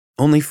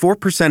Only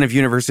 4% of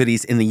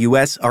universities in the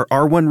U.S. are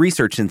R1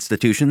 research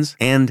institutions,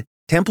 and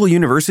Temple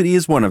University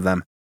is one of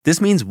them. This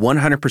means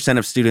 100%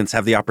 of students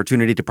have the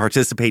opportunity to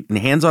participate in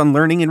hands-on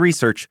learning and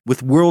research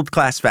with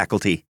world-class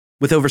faculty.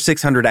 With over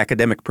 600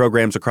 academic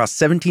programs across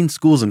 17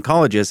 schools and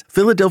colleges,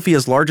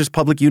 Philadelphia's largest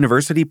public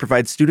university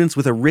provides students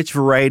with a rich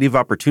variety of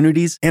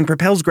opportunities and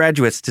propels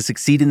graduates to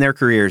succeed in their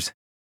careers.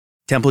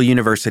 Temple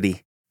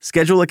University.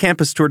 Schedule a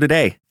campus tour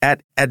today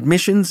at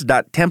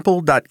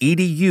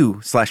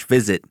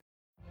admissions.temple.edu/visit.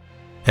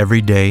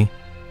 Every day,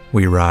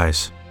 we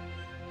rise,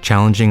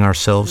 challenging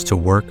ourselves to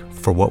work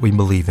for what we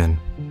believe in.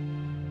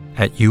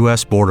 At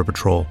U.S. Border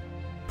Patrol,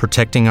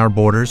 protecting our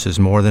borders is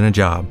more than a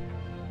job.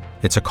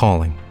 It's a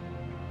calling.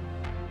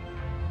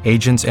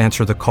 Agents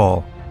answer the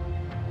call,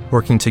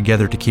 working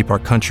together to keep our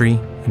country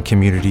and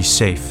communities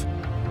safe.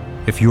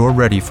 If you're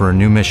ready for a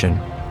new mission,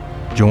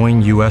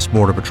 join U.S.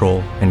 Border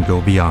Patrol and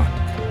go beyond.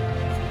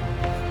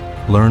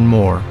 Learn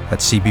more at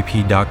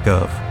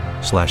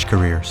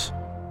cbp.gov/careers.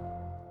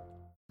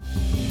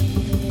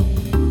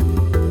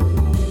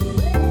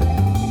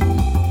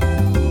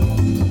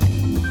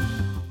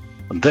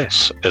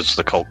 This is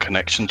the Cult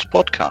Connections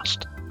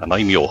podcast, and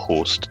I'm your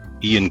host,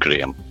 Ian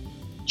Graham.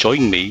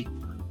 Join me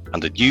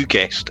and a new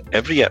guest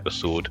every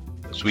episode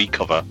as we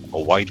cover a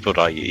wide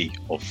variety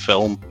of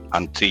film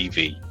and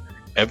TV,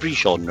 every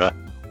genre,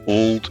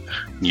 old,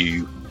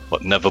 new,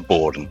 but never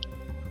boring.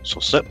 So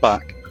sit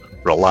back,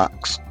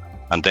 relax,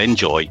 and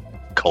enjoy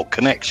Cult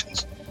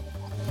Connections.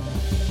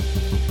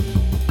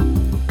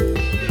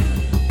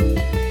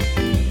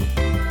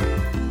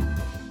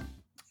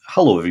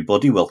 Hello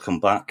everybody, welcome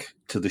back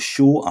to the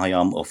show. I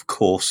am, of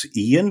course,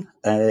 Ian.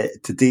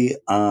 Today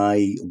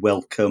I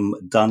welcome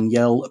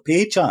Danielle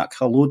Pajak.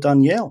 Hello,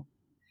 Danielle.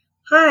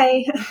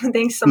 Hi,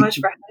 thanks so much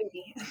for having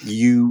me.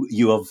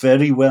 You are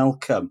very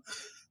welcome.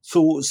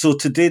 So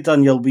today,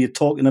 Danielle, we are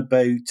talking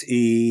about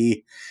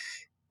a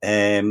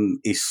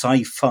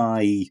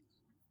sci-fi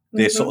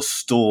sort of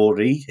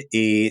story,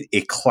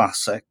 a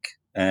classic,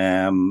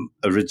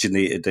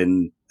 originated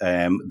in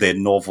their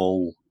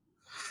novel,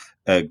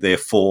 their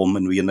form,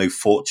 and we are now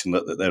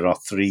fortunate that there are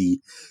 3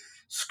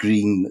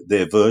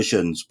 their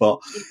versions. But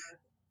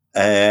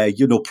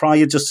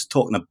prior just to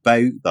talking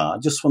about that, I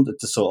just wanted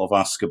to sort of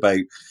ask about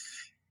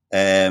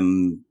their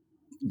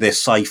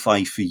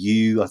sci-fi for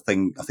you. I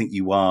think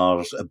you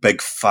are a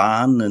big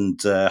fan,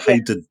 and how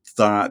did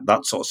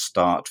that sort of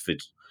start for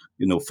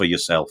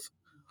yourself?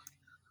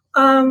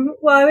 Well,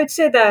 I would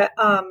say that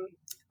I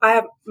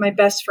have my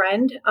best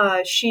friend.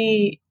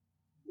 She's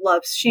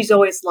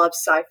always loved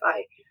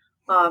sci-fi.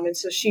 And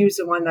so she was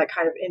the one that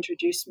kind of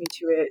introduced me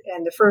to it.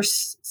 And the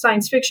first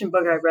science fiction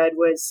book I read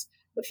was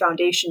the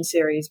Foundation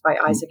series by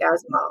Isaac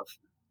Asimov,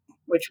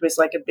 which was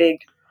like a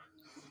big,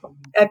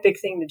 epic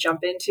thing to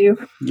jump into.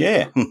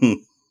 Yeah.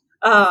 And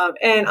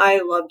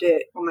I loved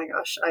it. Oh my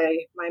gosh.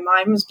 My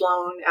mind was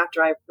blown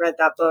after I read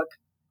that book.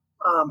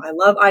 I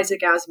love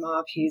Isaac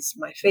Asimov. He's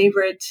my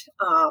favorite.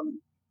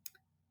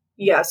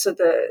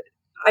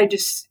 I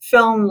just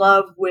fell in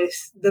love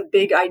with the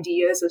big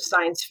ideas of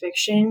science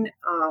fiction.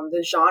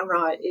 The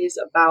genre is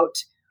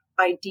about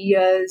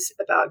ideas,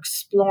 about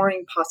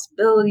exploring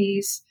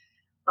possibilities.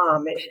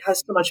 It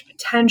has so much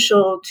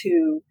potential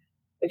to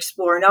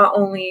explore not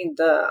only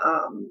the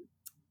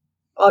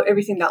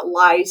everything that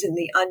lies in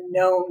the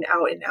unknown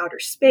out in outer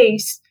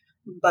space,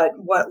 but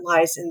what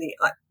lies in the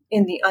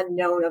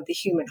unknown of the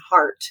human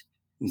heart.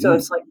 Mm-hmm. So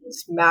it's like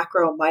this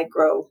macro,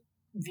 micro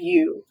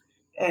view.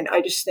 And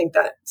I just think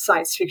that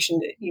science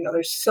fiction,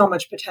 there's so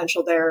much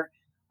potential there.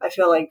 I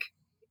feel like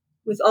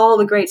with all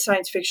the great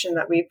science fiction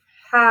that we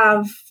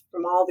have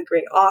from all the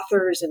great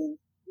authors and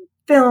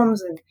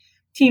films and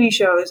TV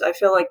shows, I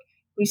feel like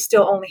we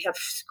still only have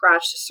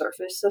scratched the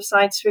surface of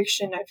science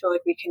fiction. I feel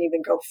like we can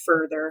even go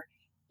further,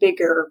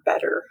 bigger,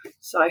 better.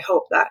 So I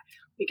hope that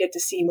we get to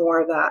see more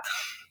of that.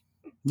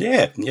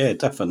 Yeah,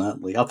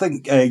 definitely. I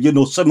think,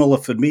 similar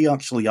for me,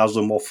 actually,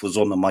 Asimov was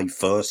one of my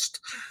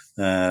first.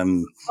 So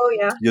the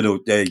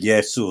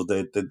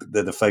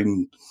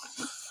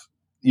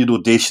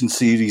Foundation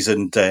series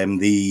and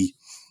the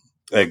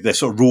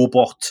sort of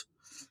robot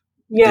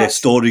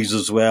stories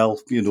as well.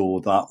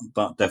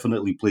 That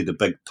definitely played a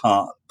big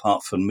part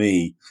for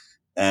me.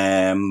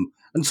 And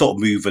sort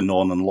of moving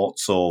on and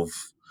lots of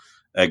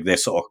their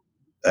sort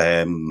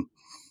of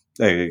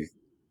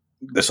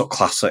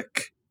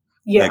classic.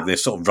 Yeah, they're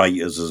sort of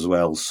writers as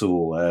well.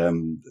 So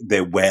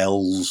they're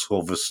Wells,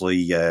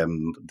 obviously. They're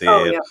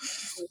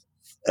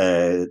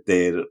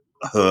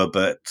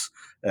Herbert.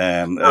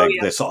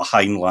 They're sort of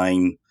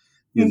Heinlein.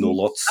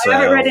 Lots. I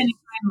haven't read any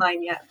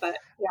Heinlein yet, but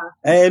yeah.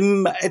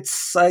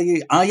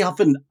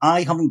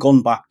 I haven't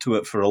gone back to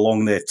it for a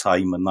long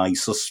time, and I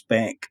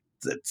suspect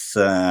that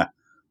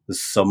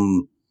there's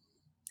some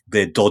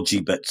dodgy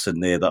bits in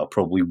there that I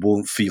probably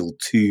won't feel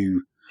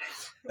too.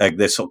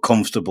 They're sort of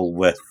comfortable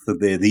with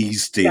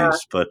these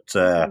days, but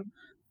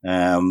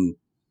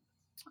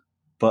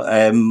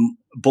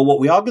what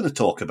we are going to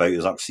talk about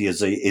is actually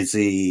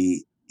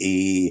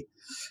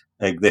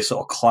this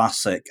sort of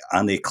classic,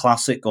 and a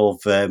classic of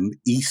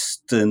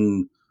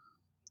Eastern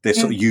their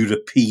sort of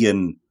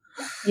European,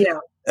 Yeah.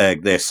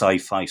 their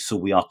sci-fi. So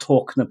we are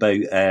talking about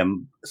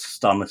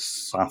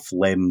Stanislav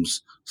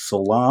Lem's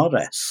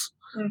Solaris.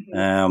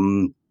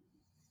 Mm-hmm.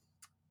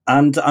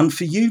 And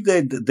for you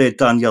there,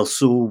 Danielle,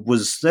 so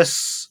was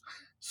this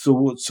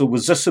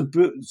a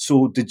book?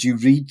 So did you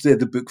read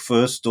the book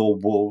first, or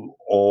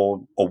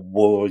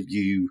were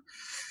you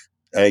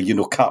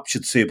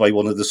captured, say, by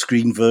one of the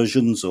screen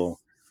versions, or?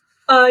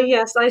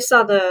 Yes, I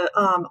saw the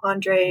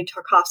Andrei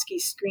Tarkovsky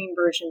screen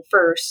version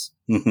first.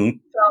 Mm-hmm.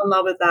 Fell in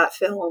love with that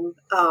film,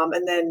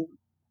 and then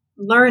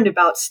learned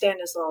about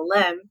Stanislav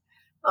Lem.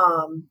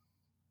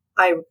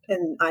 I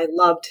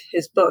loved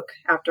his book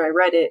after I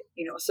read it.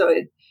 So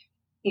it,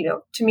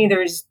 to me,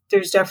 there's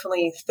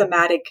definitely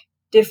thematic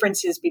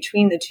differences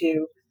between the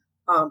two,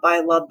 but I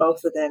love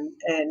both of them.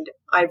 And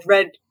I've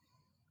read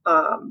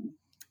a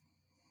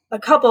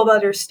couple of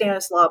other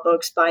Stanislav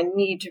books, but I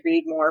need to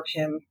read more of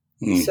him.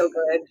 He's so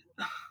good.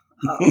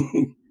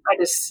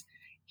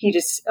 He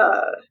just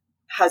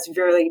has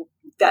really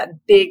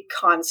that big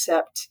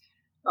concept,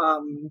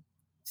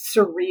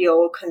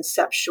 surreal,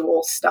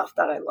 conceptual stuff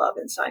that I love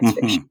in science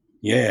fiction.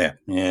 Yeah.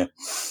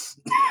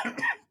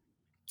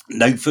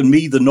 Now, for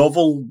me, the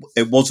novel,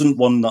 it wasn't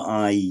one that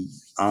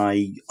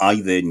I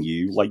then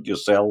knew, like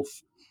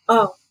yourself.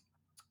 Oh.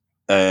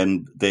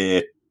 And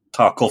the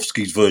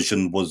Tarkovsky's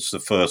version was the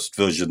first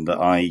version that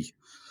I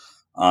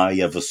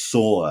ever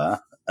saw.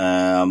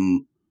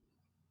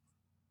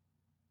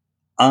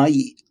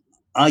 I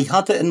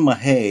had it in my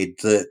head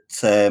that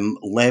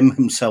Lem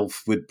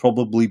himself would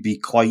probably be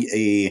quite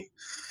a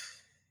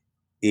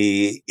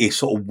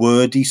sort of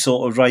wordy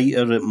sort of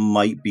writer. It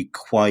might be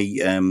quite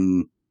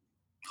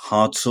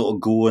hard sort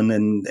of going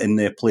in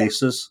their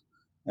places.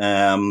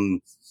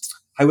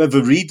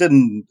 However,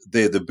 reading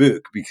the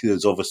book,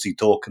 because obviously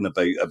talking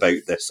about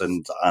this,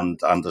 and I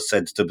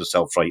said to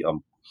myself, right,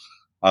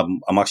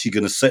 I'm actually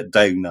going to sit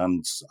down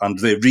and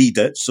read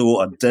it. So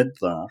I did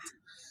that.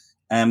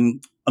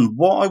 And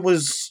what I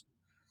was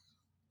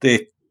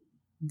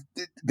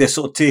they're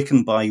sort of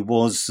taken by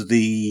was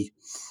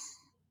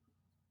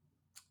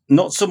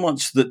not so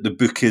much that the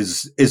book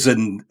is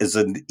an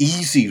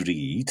easy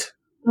read,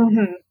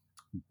 mm-hmm.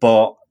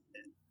 but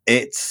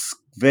it's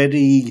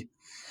very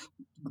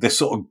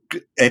this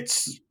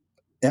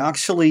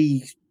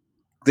actually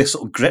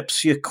sort of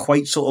grips you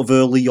quite sort of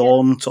early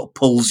on, sort of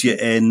pulls you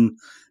in.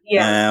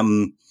 Yeah.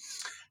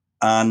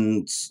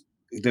 And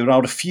there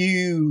are a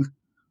few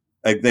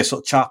there's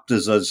sort of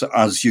chapters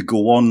as you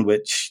go on,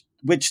 which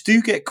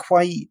do get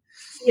quite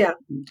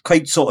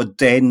sort of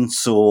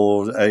dense,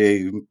 or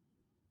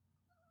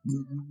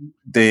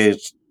they're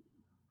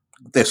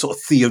sort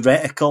of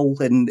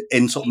theoretical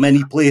in sort of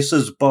many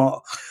places,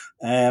 but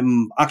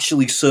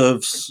actually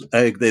serves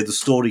the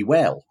story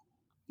well.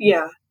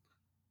 Yeah,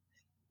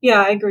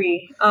 I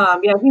agree.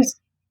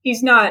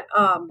 He's not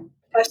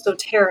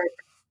esoteric.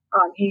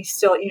 He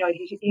still,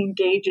 he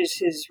engages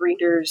his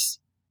readers.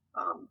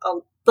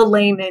 The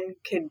layman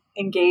could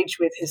engage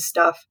with his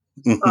stuff,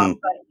 Mm-hmm.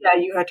 but yeah,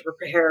 you had to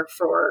prepare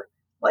for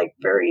like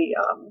very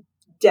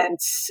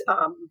dense,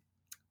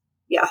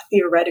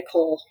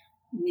 theoretical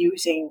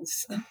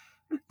musings,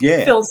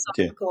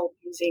 philosophical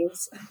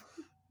musings.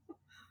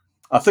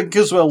 I think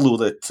as well, though,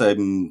 that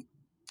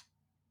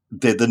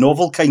the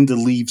novel kind of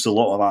leaves a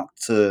lot of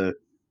that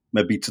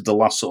maybe to the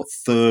last sort of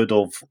third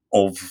of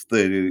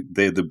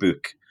the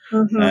book.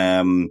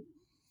 Mm-hmm.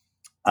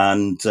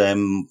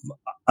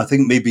 I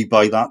think maybe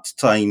by that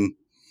time,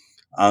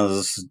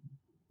 as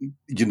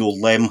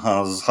Lem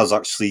has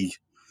actually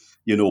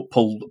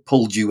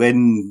pulled you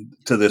in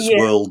to this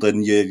world,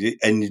 and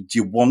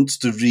you want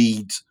to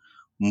read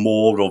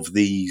more of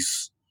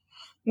these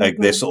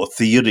their sort of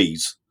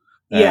theories.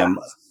 Yeah.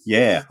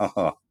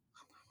 I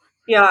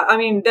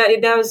mean,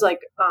 that was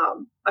like,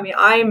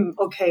 I'm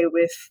okay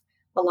with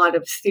a lot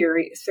of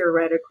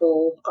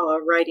theoretical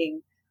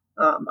writing.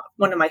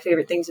 One of my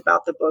favorite things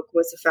about the book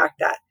was the fact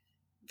that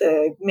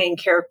the main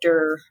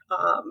character,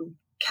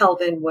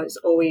 Kelvin, was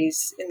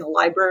always in the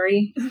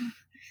library.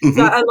 Mm-hmm.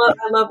 So I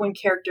love when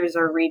characters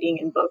are reading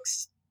in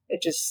books.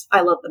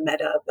 I love the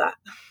meta of that.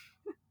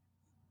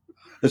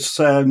 It's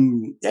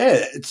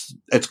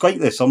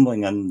quite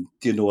something, and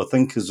I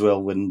think as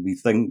well when we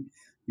think,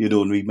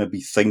 when we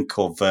maybe think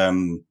of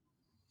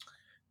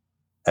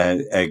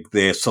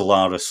the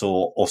Solaris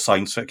or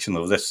science fiction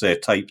of this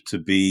type to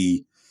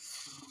be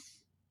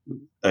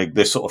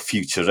this sort of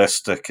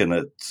futuristic, and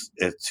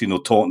it's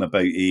talking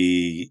about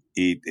the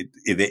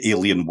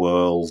alien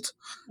world.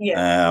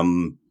 Yeah.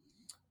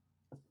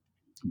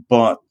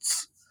 But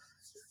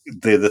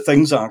the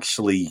things that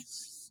actually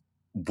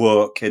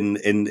work in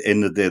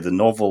the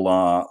novel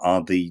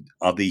are the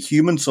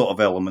human sort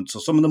of elements,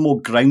 or some of the more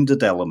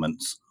grounded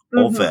elements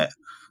of it.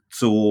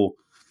 So,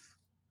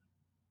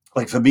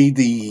 like for me,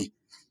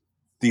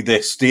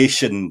 the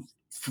station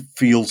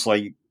feels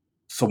like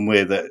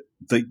somewhere that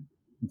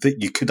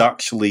you could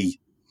actually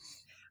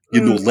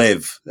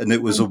live, and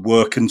it was a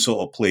working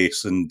sort of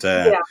place. And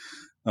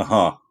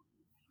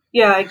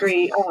Yeah, I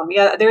agree.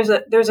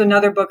 There's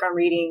another book I'm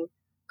reading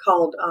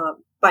called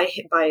by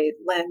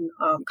Lem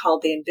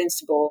called The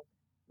Invincible,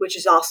 which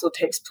is also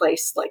takes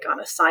place like on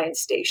a science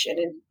station,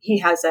 and he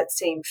has that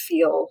same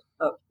feel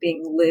of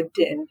being lived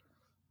in.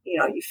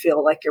 You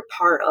feel like you're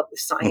part of the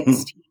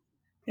science team.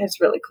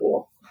 It's really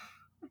cool.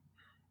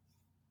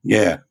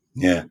 Yeah,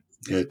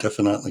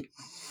 definitely.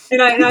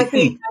 And I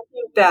think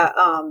that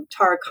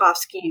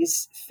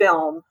Tarkovsky's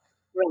film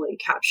really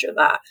captured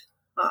that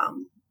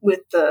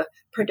with the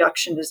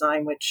production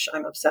design, which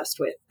I'm obsessed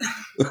with.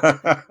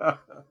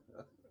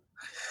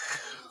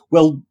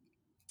 Well,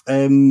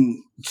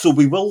 so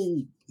we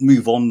will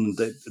move on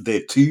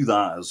there to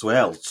that as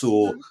well.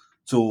 So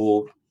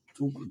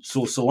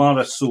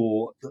Solaris,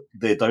 so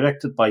they're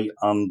directed by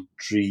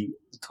Andrei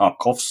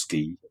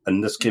Tarkovsky,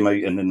 and this came out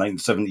in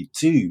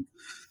 1972.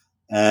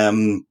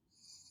 And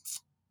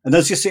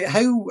as you say,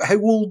 how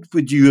old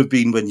would you have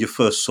been when you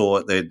first saw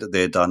it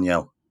there,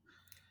 Danielle?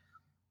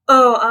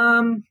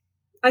 Oh,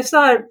 I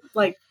saw it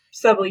like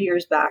several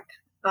years back,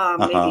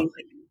 maybe like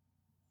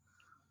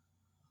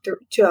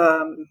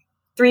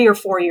 3 or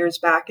 4 years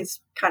back.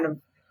 It's kind of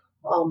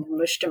all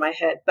mushed in my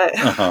head, but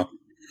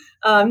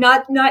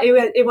not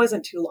it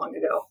wasn't too long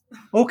ago.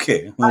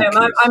 Okay.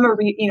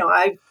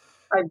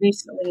 I've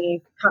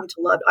recently come to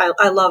love.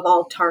 I love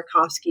all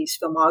Tarkovsky's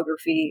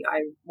filmography.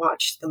 I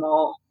watched them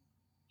all.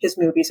 His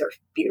movies are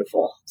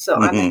beautiful, so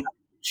I'm a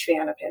huge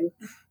fan of him.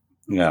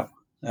 Yeah.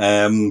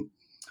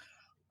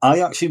 I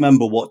actually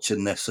remember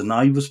watching this, and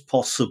I was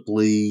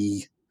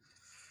possibly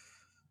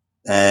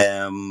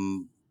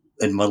in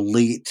my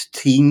late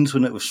teens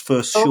when it was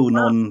first shown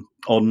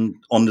on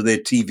their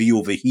TV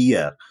over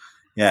here.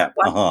 Yeah.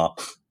 Wow.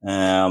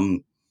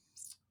 And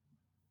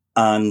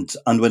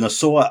when I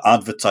saw it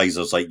advertised,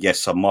 I was like,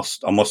 yes, I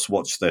must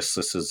watch this.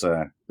 This is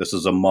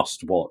a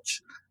must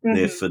watch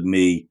there for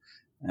me.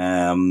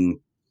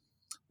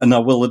 And I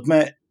will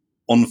admit,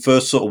 on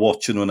first sort of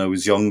watching when I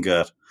was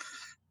younger,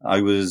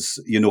 I was,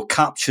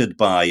 captured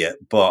by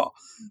it, but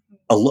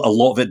a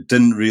lot of it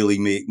didn't really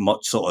make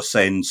much sort of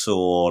sense,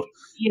 or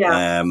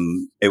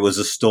it was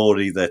a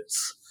story that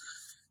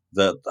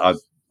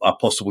I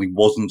possibly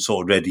wasn't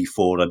sort of ready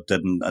for. I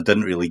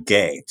didn't really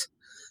get.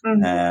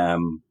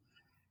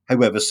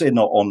 However, saying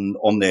that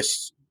on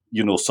this,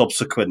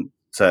 subsequent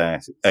their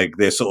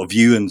sort of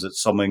viewings,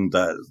 it's something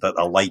that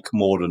I like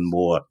more and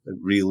more. It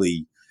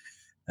really.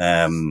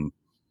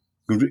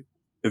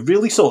 It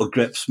really sort of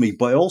grips me,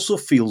 but it also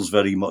feels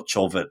very much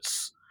of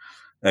its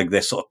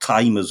their sort of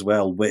time as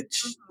well,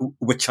 which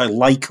I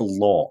like a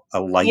lot. I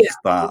like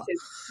that.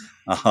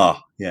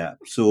 Yeah.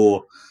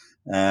 So,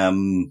 I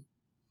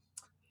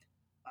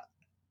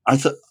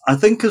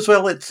think as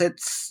well it's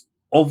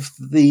of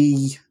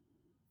the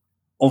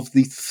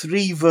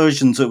three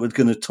versions that we're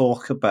going to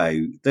talk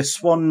about,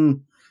 this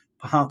one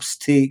perhaps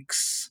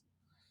takes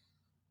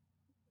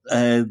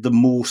the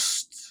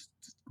most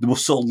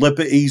sort of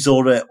liberties,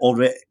 or it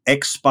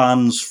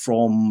expands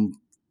from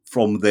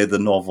the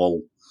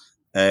novel.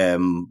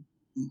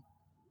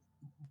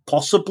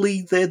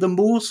 Possibly they're the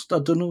most. I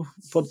don't know.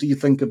 What do you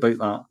think about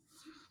that?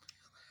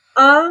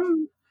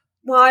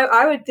 Well,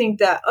 I would think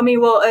that. I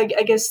mean, well, I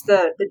guess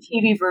the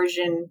TV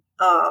version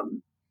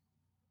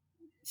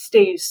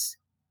stays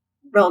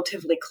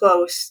relatively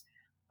close.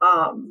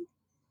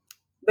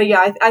 But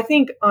yeah, I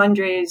think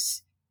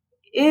Andrei's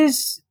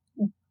is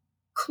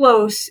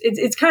close.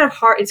 It's kind of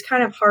hard. It's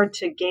kind of hard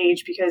to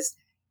gauge because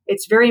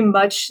it's very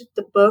much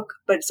the book,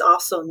 but it's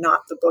also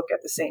not the book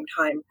at the same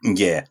time.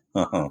 Yeah.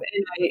 And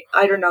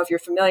I don't know if you're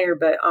familiar,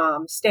 but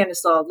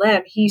Stanislaw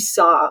Lem, he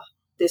saw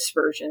this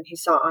version. He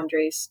saw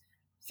Andrei's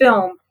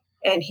film,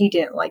 and he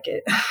didn't like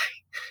it.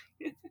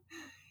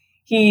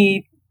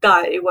 He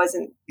thought it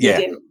wasn't. He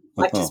didn't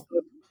like his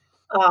book,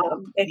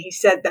 and he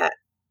said that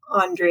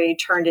Andrei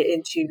turned it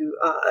into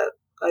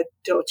a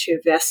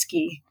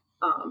Dostoevsky,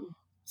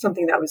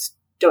 something that was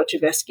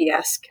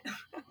Dostoevsky-esque.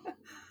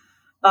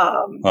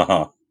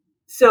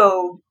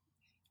 So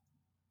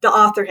the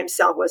author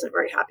himself wasn't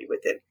very happy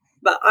with it,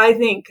 but I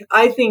think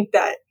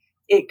that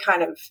it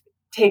kind of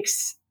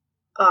takes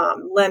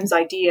Lem's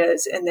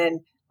ideas, and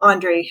then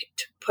Andrei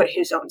put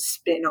his own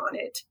spin on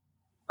it,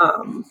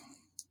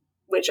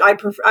 which I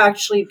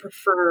actually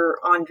prefer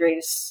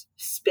Andrei's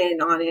spin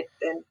on it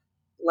than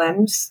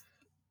Lem's.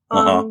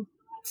 But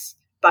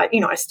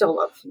I still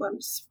love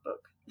Lem's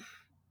book.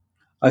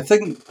 I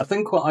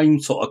think what I'm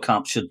sort of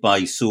captured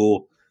by,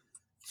 so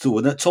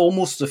it's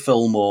almost a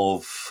film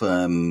of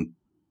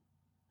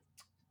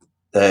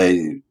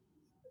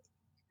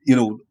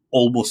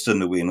almost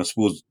in a way, and I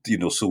suppose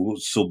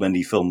so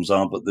many films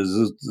are, but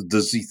there's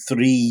the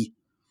three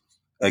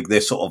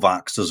their sort of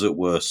acts, as it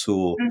were.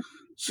 So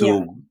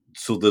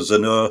there's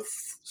an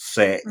Earth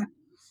set.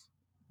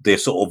 They're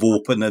sort of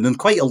opening, and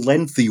quite a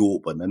lengthy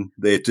opening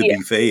there, to be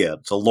fair.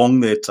 It's a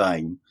long their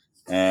time.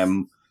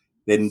 Then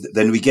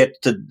we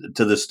get to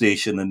the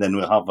station, and then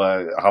we have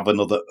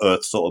another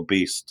Earth sort of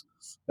based,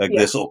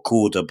 their sort of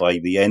coda by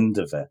the end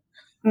of it.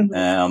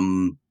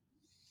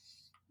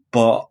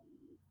 But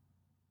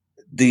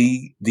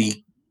the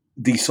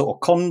sort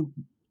of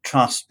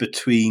contrast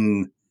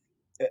between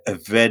a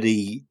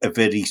very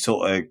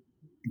sort of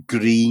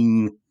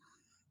green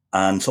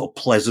and sort of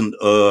pleasant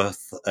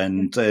earth,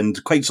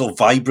 and quite sort of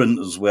vibrant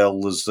as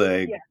well. As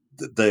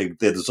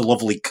there's a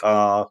lovely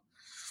car.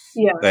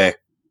 Yeah.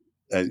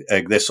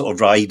 This sort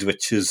of ride,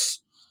 which is,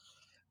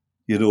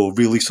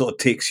 really sort of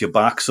takes you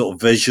back sort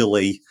of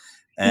visually.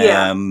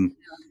 And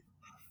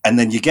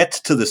then you get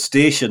to the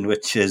station,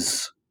 which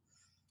is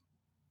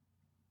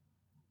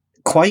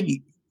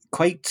quite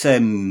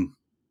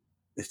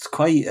it's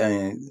quite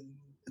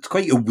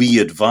a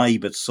weird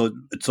vibe. It's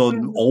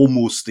on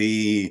almost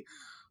a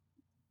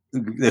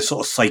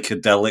sort of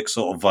psychedelic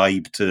sort of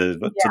vibe to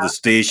the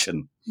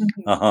station.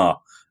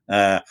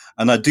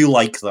 And I do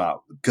like that,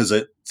 because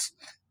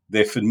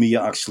for me,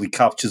 it actually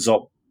captures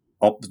up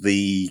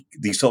the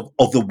sort of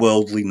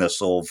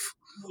otherworldliness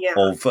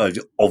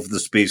of the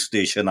space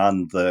station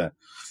and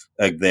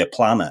their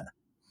planet.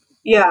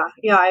 Yeah,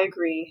 I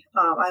agree.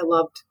 I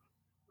loved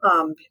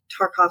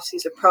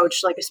Tarkovsky's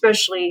approach, like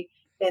especially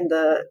in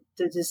the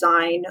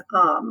design,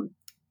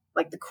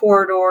 like the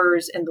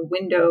corridors and the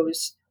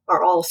windows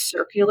are all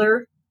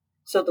circular.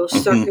 So those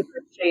circular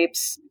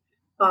shapes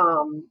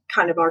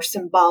kind of are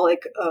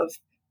symbolic of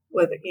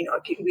whether,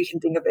 we can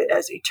think of it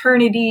as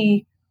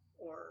eternity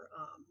or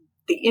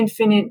the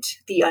infinite,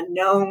 the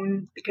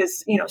unknown,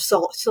 because,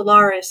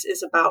 Solaris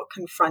is about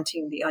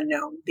confronting the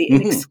unknown, the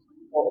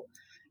inexplicable.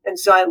 And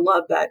so I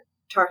love that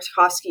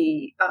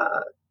Tarkovsky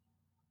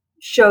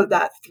showed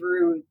that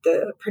through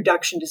the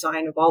production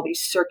design of all these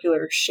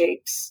circular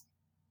shapes.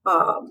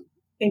 And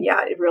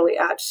it really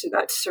adds to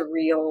that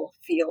surreal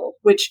feel,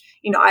 which,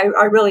 I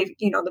really,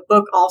 the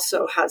book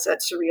also has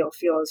that surreal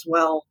feel as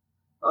well.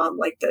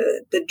 Like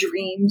the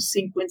dream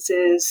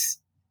sequences,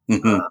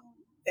 and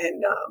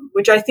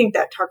which I think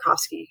that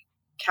Tarkovsky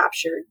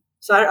captured.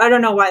 So I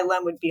don't know why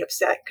Lem would be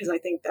upset, because I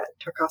think that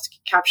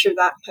Tarkovsky captured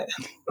that.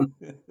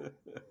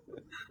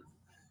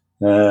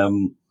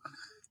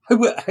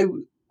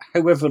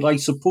 However, I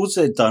suppose,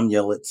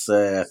 Daniel, it's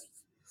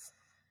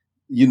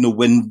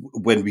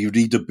when we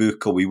read a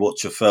book or we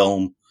watch a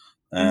film,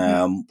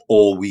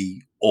 or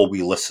we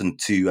listen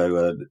to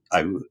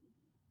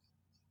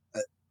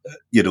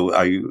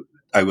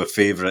our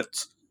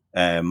favourite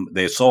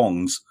their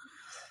songs.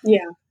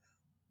 Yeah,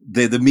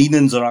 the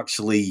meanings are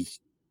actually,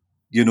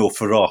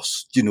 for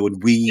us,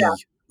 and we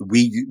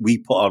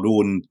put our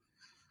own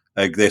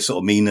their sort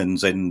of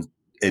meanings in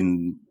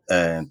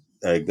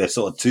their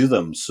sort of to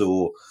them.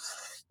 So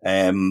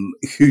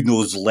who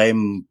knows?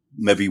 Lem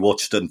maybe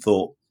watched it and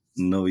thought,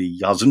 no, he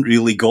hasn't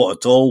really got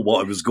at all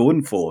what I was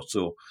going for.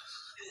 So,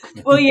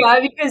 well, yeah,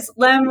 because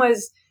Lem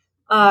was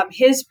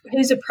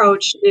his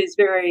approach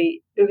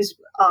was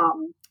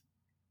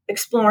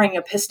exploring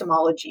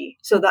epistemology.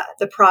 So that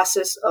the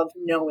process of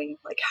knowing,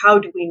 like, how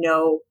do we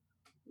know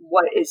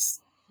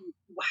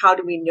how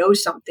do we know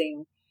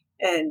something?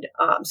 And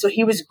so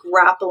he was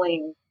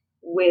grappling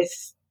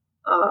with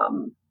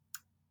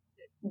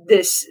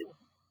this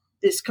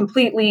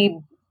completely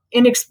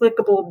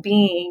inexplicable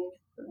being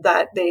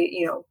that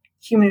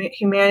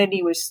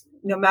humanity was,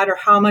 no matter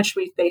how much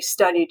they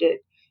studied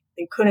it,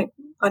 they couldn't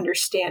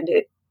understand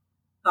it.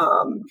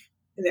 And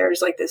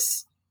there's like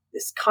this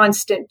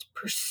constant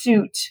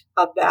pursuit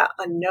of that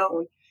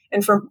unknown.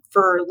 And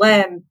for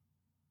Lem,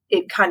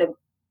 it kind of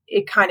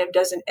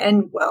doesn't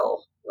end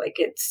well. Like,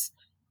 it's,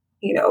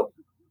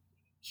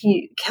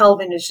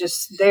 Kelvin is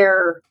just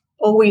there,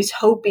 always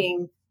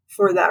hoping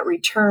for that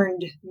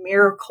returned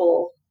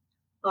miracle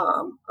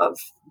of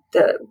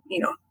the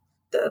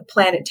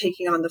planet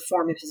taking on the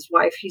form of his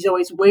wife. He's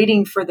always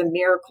waiting for the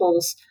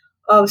miracles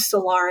of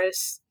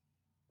Solaris,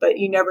 but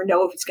you never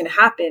know if it's going to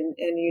happen,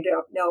 and you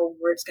don't know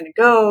where it's going to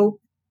go.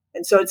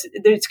 And so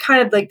it's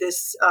kind of like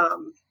this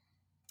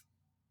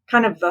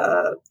kind of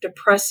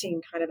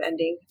depressing kind of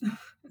ending.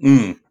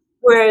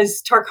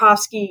 Whereas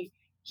Tarkovsky,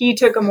 he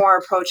took a more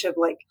approach of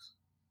like,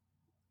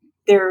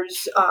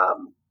 there's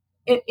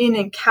in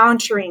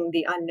encountering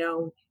the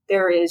unknown,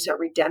 there is a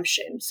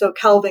redemption. So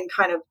Kelvin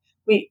kind of,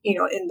 in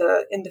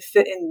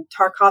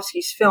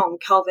Tarkovsky's film,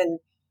 Kelvin,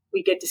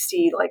 we get to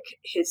see like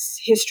his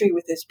history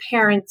with his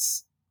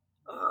parents,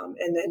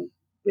 and then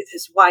with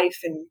his wife,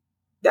 and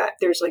that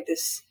there's like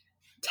this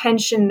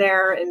tension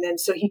there. And then,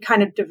 so he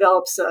kind of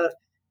develops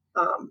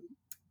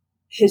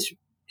his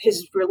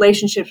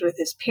relationships with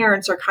his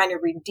parents are kind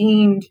of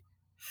redeemed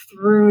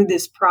through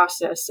this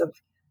process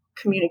of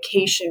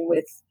communication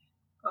with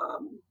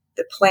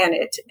the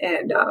planet.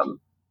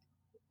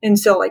 And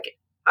so like,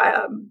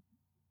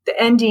 the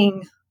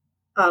ending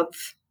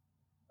of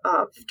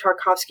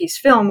Tarkovsky's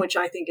film, which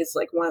I think is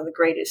like one of the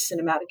greatest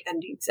cinematic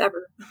endings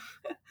ever.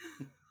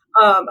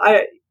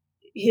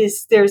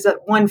 There's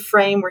that one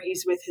frame where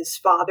he's with his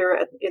father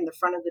in the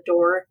front of the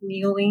door,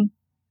 kneeling,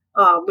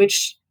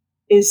 which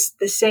is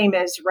the same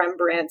as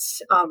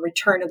Rembrandt's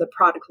Return of the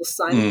Prodigal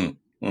Son.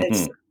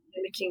 It's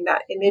mimicking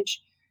that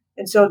image.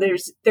 And so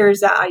there's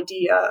that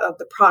idea of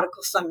the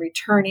prodigal son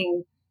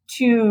returning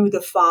to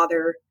the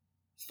father,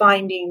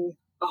 finding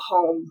a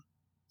home.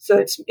 So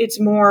it's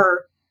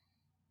more,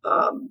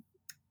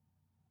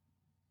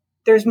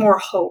 there's more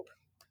hope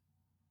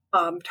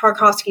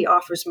Tarkovsky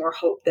offers more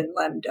hope than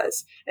Lem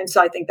does. And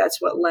so I think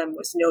that's what Lem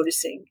was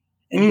noticing,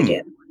 and he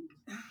didn't.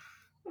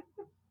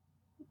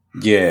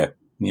 Yeah,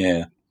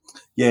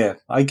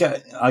 I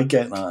get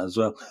that as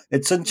well.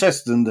 It's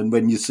interesting, and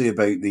when you say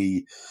about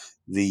the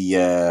use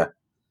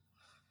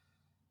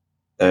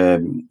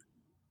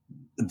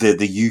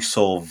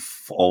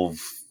of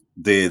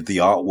the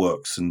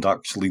artworks, and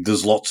actually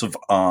there's lots of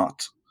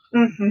art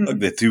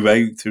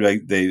throughout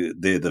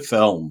the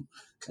film,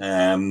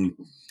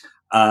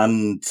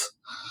 and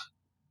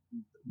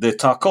the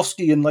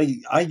Tarkovsky, and like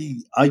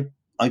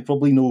I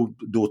probably know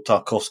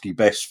Tarkovsky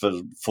best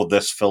for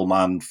this film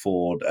and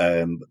for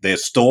The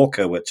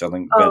Stalker, which I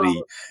think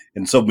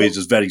in some ways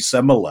is very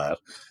similar.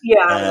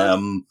 Yeah.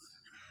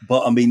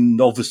 But I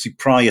mean, obviously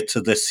prior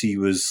to this, he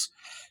was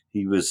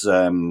he was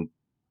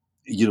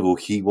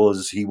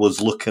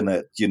looking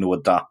at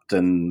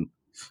adapting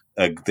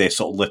their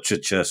sort of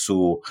literature.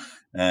 So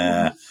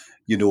and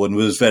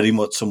was very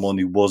much someone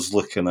who was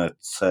looking at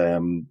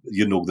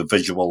the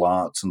visual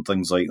arts and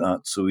things like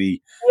that. So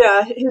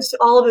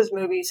all of his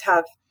movies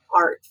have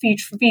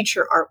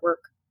feature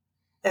artwork,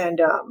 and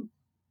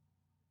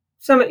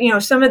some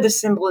of the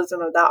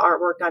symbolism of that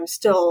artwork, I'm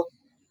still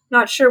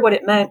not sure what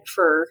it meant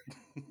for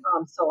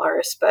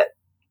Solaris, but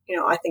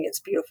I think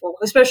it's beautiful,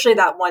 especially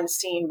that one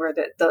scene where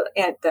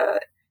the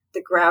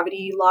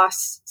gravity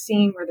loss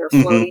scene where they're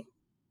floating.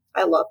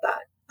 I love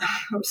that.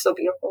 It was so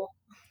beautiful.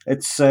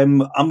 It's I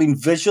mean,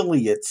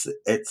 visually it's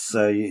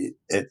I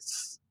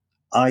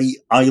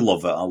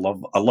love it.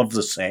 I love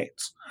the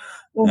set.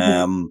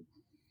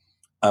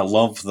 I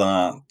love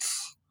that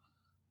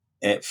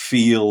it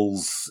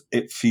feels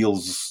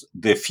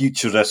the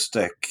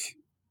futuristic,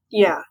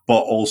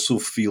 but also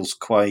feels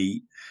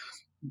quite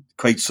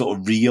sort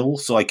of real.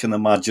 So I can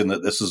imagine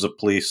that this is a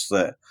place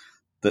that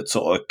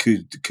sort of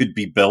could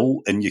be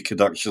built, and you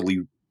could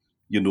actually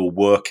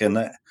work in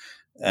it.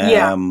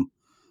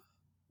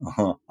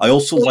 I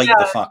also like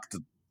the fact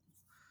that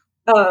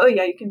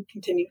you can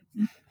continue.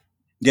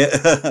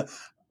 Yeah,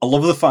 I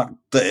love the fact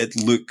that it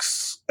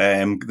looks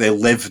they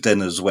lived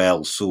in as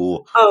well.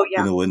 So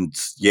and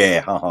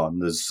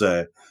there's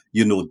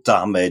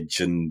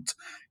damage and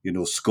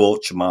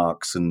scorch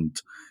marks,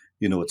 and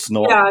it's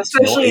not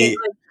especially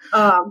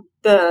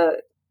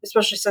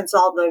especially since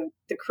all the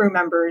crew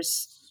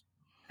members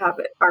are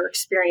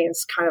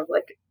experienced kind of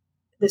like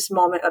this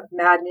moment of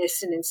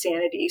madness and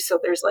insanity. So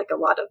there's like a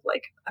lot of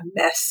like a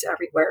mess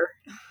everywhere.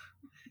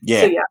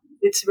 Yeah. So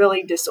it's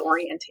really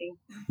disorienting.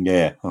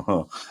 Yeah.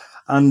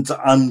 And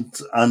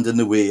in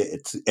a way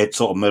it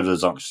sort of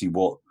mirrors actually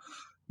what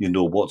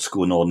what's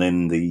going on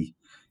in the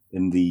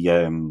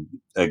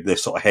their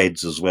sort of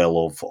heads as well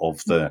of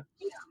the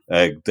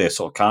their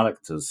sort of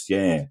characters.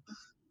 Yeah.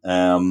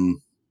 I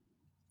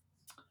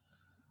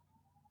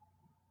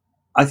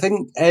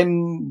think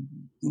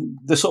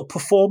the sort of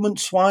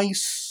performance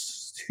wise,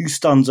 who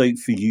stands out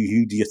for you?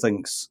 Who do you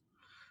think's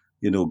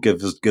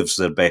gives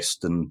their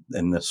best in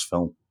this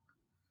film?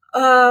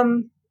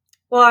 Well,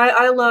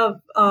 I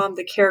love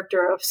the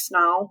character of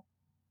Snow.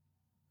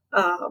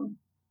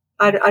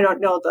 I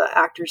don't know the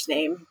actor's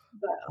name,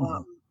 but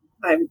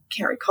I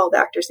can't recall the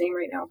actor's name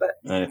right now. But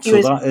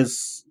that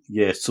is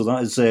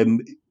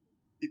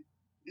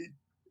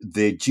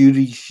the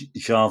Jury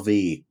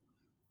Jarvis.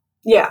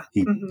 Yeah,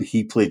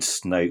 he played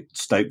Snow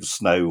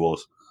or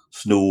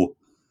Snow,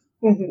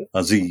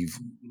 as he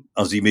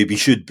maybe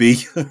should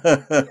be.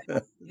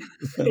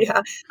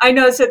 Yeah, I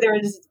know. So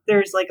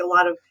there's like a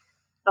lot of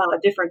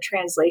different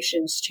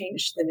translations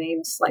changed the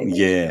name slightly.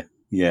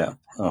 Yeah.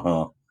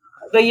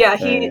 But yeah,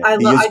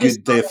 I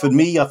good there for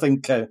me. I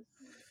think. I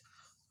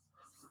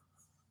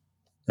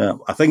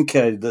think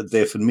that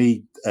there for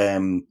me,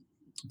 the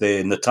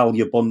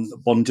Natalia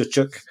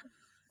Bondarchuk.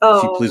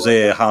 She plays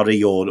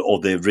Harry or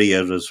the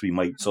Rhea, as we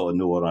might sort of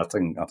know her. I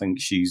think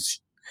she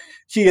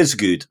is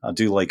good. I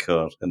do like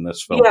her in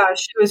this film. Yeah,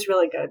 she was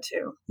really good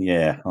too.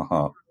 Yeah,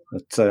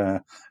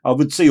 But I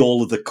would say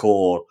all of the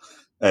core,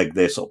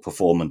 their sort of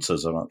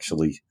performances are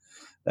actually,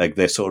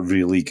 they're sort of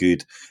really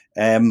good.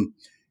 Picking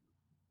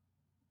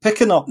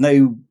up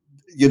now,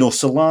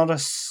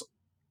 Solaris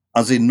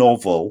as a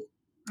novel,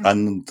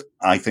 and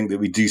I think that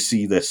we do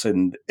see this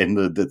in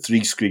the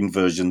 3-screen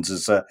versions,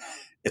 is that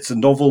it's a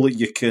novel that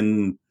you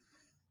can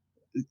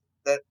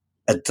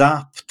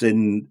adapt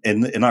in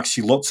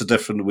actually lots of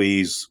different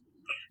ways.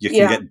 You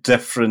can get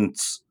different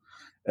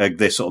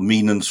their sort of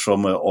meanings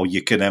from it, or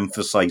you can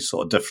emphasize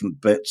sort of different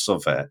bits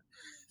of it.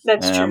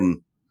 That's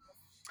true.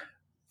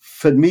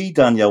 For me,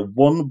 Danielle,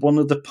 one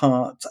of the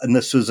parts, and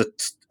this was a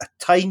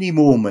tiny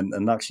moment,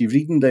 and actually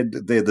reading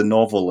the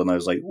novel, and I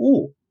was like,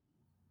 oh,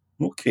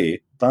 okay,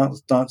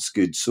 that's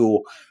good.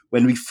 So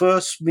when we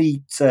first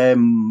meet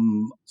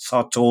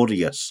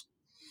Sartorius,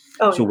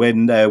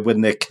 when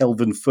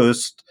Kelvin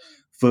first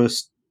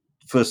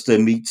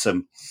meets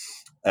him,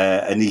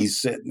 and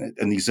he's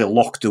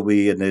locked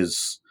away in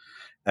his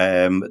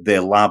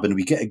their lab, and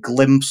we get a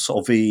glimpse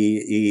of their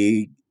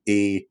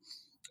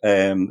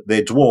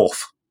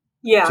dwarf.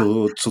 Yeah.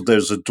 So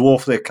there's a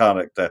dwarf, their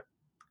character,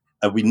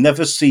 and we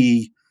never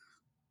see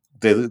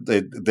they're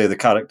the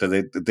character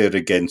they're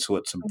again. So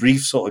it's a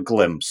brief sort of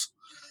glimpse.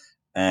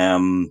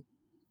 And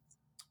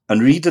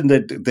reading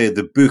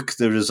the book,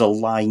 there is a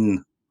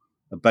line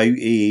about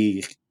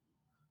the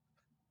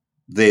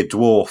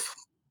dwarf.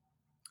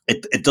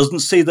 It doesn't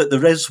say that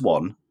there is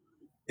one.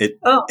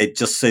 It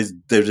just says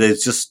there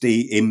is just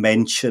a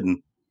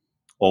mention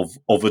of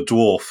a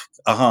dwarf.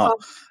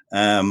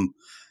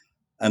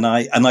 And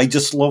I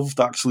just loved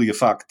actually the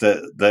fact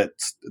that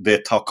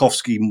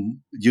Tarkovsky,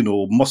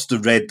 must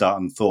have read that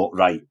and thought,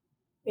 right,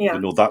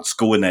 that's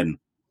going in.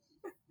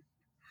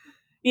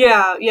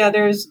 Yeah.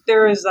 There is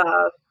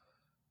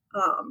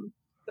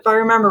if I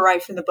remember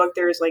right from the book,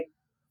 there's like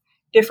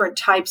different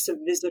types of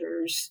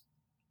visitors.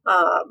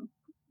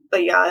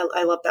 But yeah,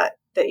 I love that.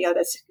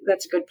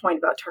 That's a good point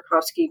about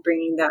Tarkovsky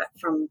bringing that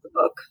from the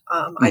book.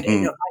 I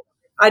didn't know.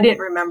 I didn't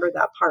remember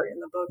that part in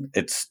the book.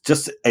 It's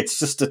just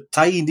a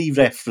tiny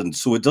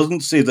reference, so it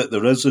doesn't say that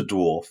there is a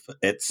dwarf.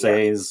 It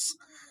says,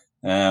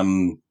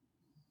 it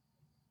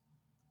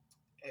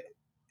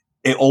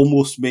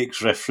almost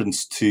makes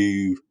reference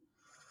to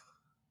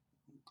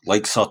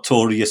like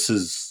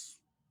Sartorius's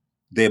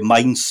their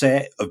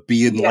mindset of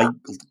being like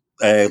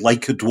a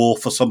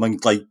dwarf or something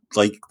like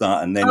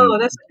that, and then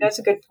that's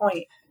a good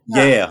point.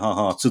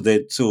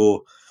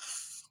 So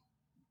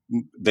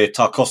the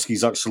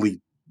Tarkovsky's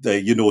actually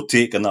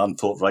taken that and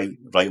thought, right,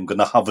 I'm going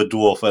to have a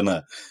dwarf in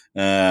it.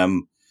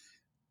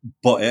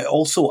 But it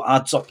also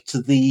adds up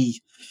to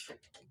the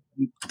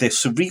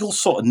surreal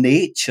sort of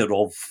nature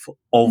of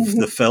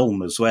the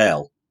film as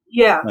well.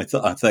 Yeah,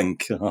 I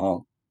think.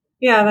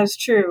 Yeah, that's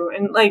true,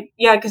 and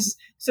because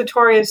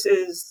Sartorius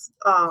is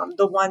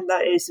the one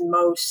that is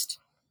most,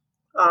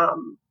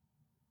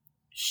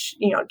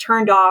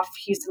 turned off.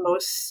 He's the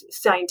most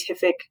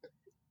scientific,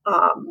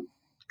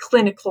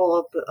 clinical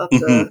of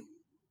the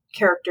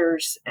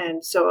characters,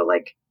 and so I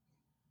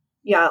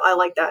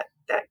like that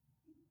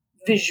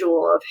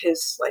visual of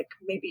his, like,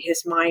 maybe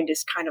his mind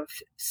is kind of,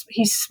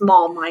 he's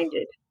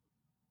small-minded.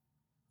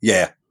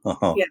 Yeah.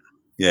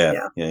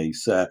 Yeah.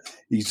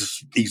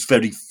 He's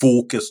very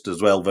focused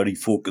as well. Very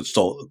focused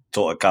sort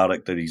of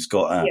character. He's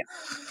got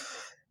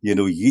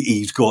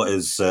he's got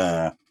his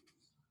sort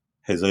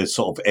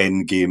of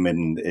end game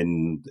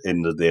in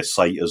their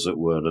sight, as it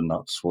were, and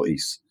that's what he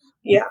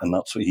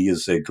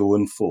is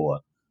going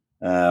for.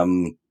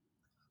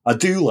 I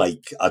do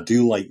like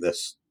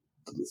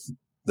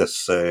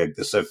this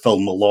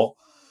film a lot.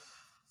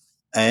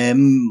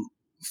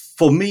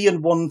 For me,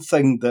 and one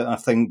thing that I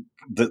think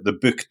that the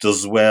book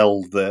does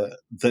well that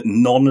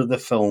none of the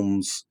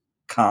films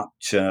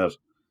capture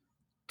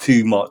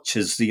too much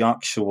is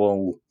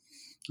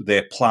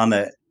their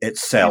planet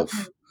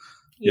itself.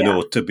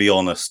 To be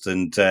honest,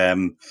 and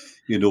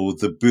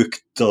the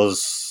book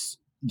does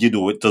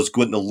it does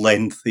go into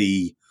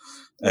lengthy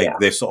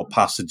their sort of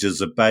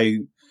passages about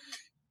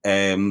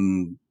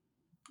the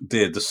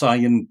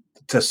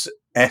scientists'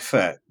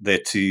 effort there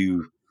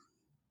to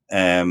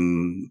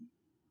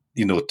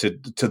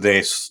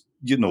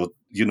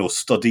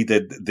study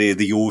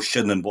the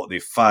ocean and what they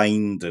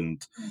find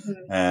and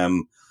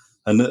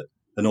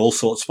all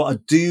sorts. But I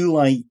do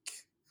like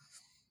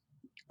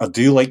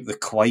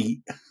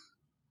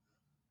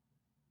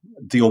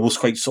the almost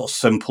quite sort of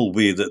simple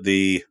way that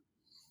they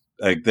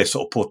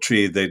sort of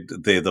portray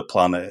the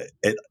planet.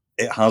 It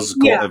has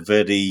got a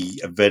very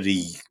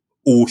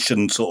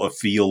ocean sort of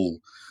feel,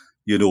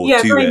 to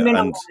very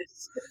it.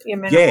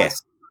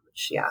 Minimalist.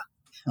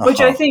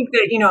 Which I think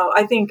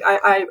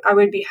that, I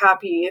would be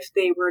happy if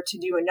they were to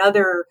do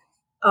another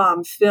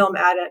film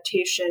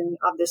adaptation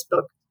of this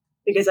book,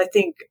 because I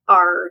think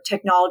our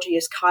technology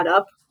is caught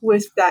up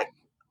with that,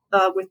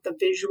 with the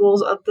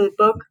visuals of the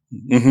book.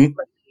 Mm-hmm.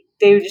 But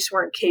they just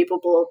weren't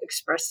capable of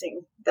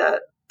expressing the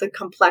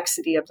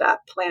complexity of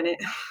that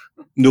planet.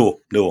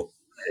 No.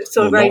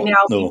 So now we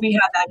have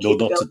that capability. No,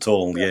 not at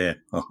all. Yeah.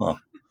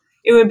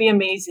 It would be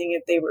amazing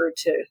if they were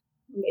to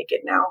make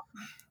it now.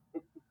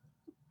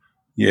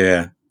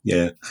 Yeah.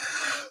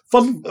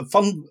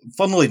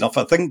 Funnily enough,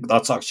 I think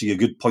that's actually a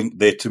good point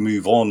there to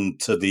move on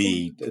to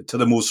the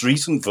most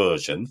recent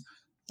version.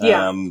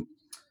 Yeah.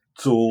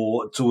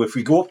 So if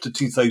we go up to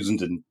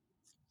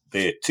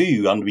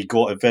 2002, and we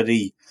got a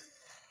very,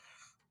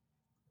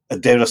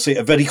 dare I say,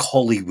 a very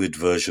Hollywood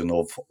version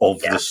of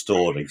the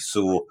story.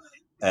 So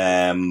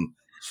they're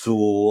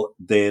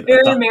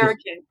very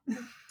American.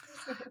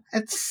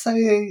 It's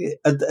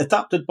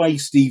adapted by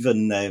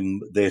Steven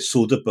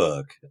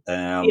Soderbergh.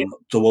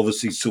 So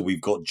obviously,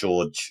 we've got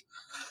George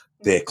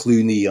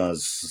Clooney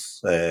as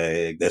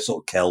their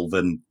sort of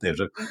Kelvin. They're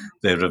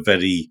a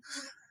very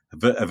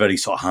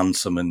sort of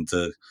handsome and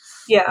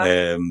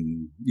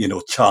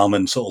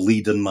charming sort of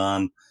leading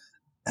man.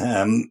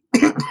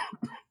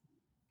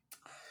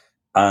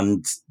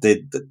 And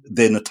the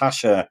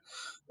Natasha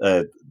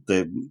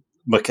the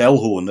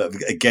McElhone,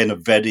 again, a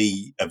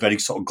very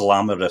sort of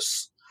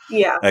glamorous.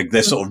 Yeah.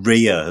 They're sort of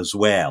rare as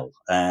well.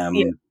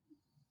 And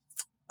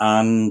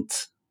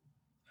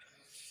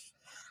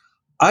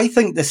I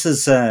think this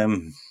is, I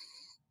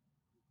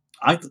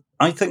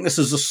I think this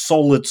is a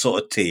solid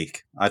sort of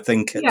take. I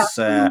think it's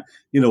it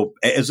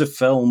is a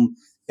film.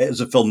 It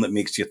is a film that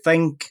makes you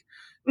think,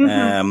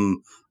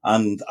 and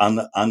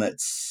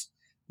it's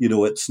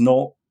it's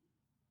not.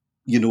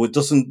 It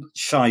doesn't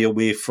shy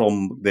away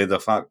from the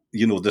fact,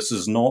 this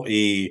is not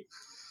a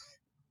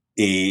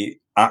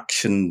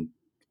action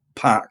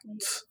packed,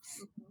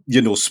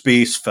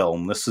 space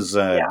film. This is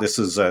a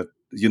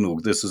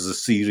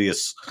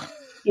serious,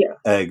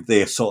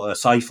 the sort of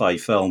sci-fi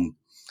film.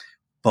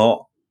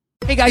 But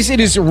hey guys, it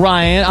is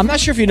Ryan. I'm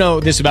not sure if you know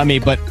this about me,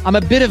 but I'm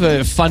a bit of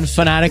a fun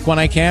fanatic when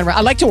I can.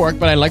 I like to work,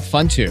 but I like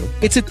fun too.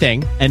 It's a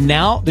thing. And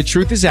now the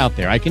truth is out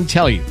there. I can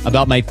tell you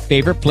about my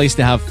favorite place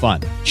to have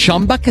fun.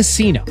 Chumba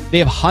Casino. They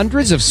have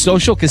hundreds of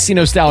social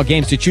casino style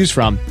games to choose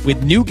from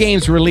with new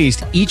games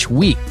released each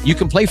week. You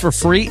can play for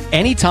free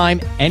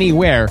anytime,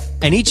 anywhere.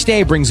 And each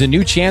day brings a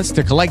new chance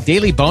to collect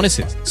daily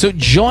bonuses. So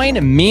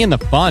join me in the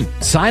fun.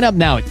 Sign up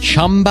now at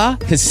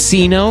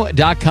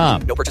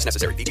ChumbaCasino.com. No purchase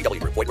necessary. VGW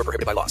Group. Void where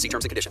prohibited by law. See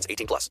terms and conditions.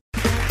 18+.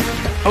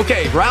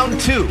 Okay, round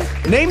two.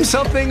 Name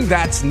something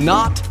that's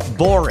not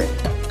boring.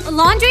 A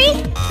laundry?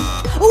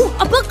 Ooh,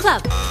 a book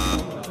club.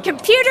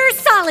 Computer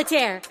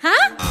solitaire,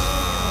 huh?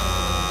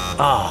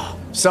 Ah,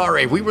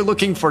 sorry. We were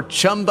looking for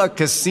Chumba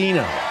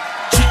Casino.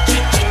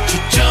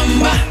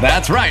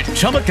 That's right.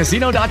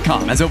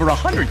 ChumbaCasino.com has over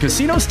 100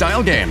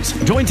 casino-style games.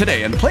 Join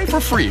today and play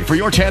for free for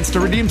your chance to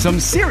redeem some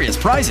serious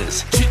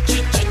prizes.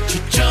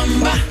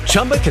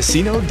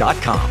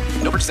 ChumbaCasino.com.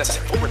 No purchase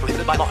necessary. Void where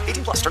prohibited by law.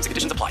 18+. Terms and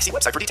conditions apply. See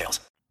website for details.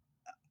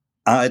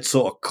 At its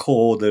sort of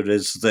core, there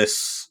is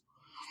this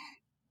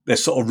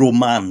sort of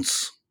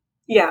romance.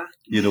 Yeah.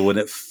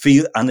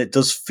 And it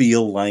does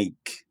feel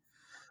like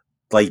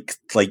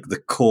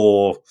the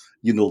core,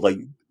 they're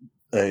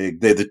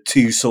the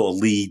two sort of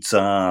leads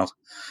are.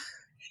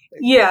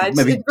 Yeah,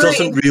 maybe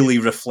doesn't really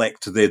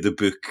reflect the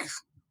book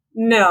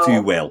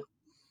too well.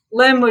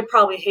 Lem would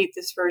probably hate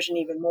this version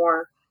even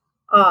more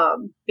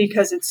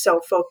because it's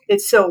so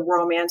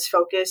romance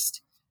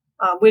focused,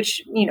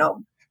 which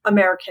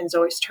Americans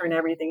always turn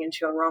everything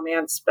into a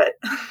romance, but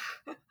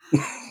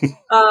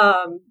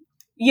I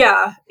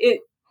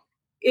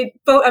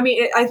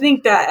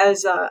think that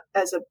as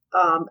a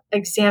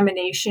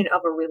examination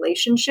of a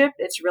relationship,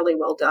 it's really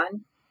well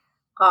done.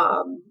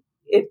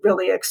 It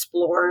really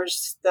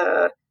explores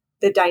the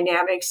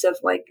dynamics of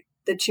like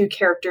the two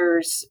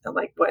characters,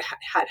 like what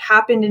had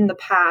happened in the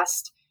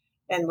past,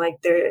 and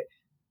like the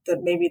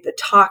maybe the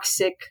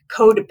toxic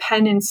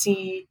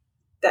codependency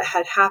that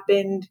had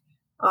happened,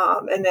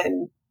 and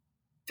then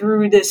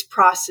through this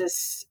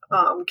process,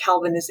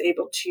 Calvin is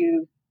able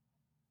to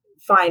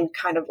find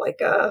kind of like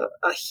a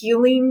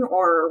healing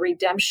or a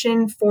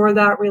redemption for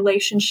that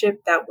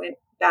relationship that went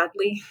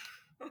badly.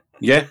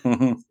 Yeah.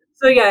 Mm-hmm.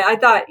 So yeah, I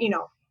thought,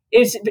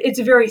 it's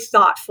a very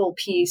thoughtful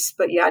piece,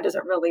 but yeah, it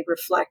doesn't really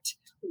reflect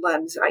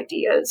Lem's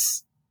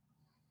ideas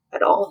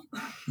at all.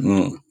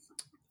 Mm.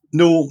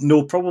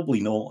 No,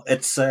 probably not.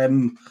 It's, I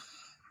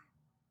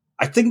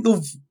think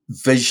though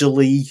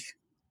visually,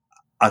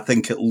 I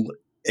think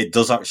it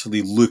does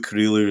actually look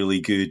really,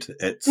 really good.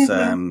 It's,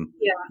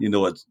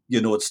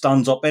 it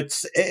stands up. It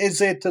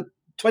is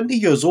 20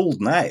 years old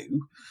now,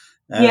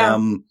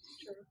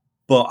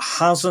 but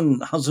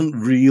hasn't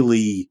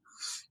really.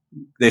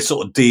 They're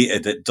sort of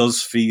dated. It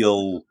does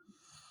feel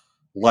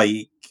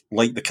like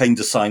the kind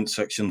of science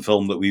fiction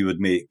film that we would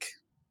make,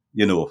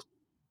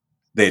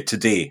 there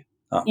today.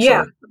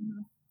 Actually.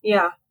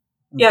 Yeah.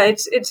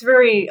 It's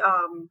very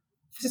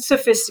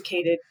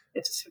sophisticated.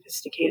 It's a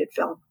sophisticated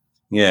film.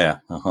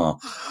 Yeah. Uh-huh.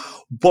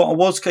 What I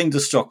was kind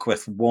of struck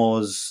with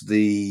was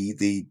the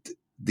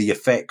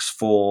effects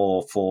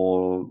for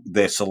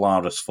their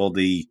Solaris, for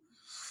the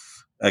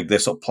their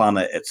sort of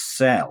planet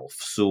itself.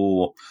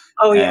 So.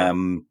 Oh yeah.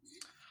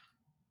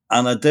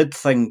 And I did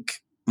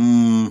think,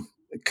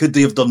 could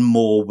they have done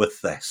more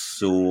with this?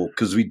 So,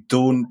 because we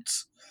don't,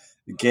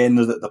 again,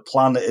 that the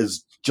planet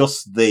is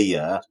just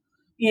there.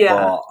 Yeah.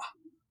 But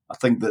I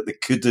think that they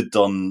could have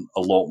done a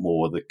lot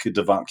more. They could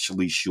have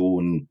actually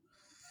shown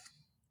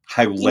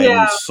how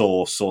Lem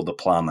saw the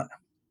planet.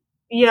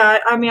 Yeah,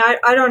 I mean,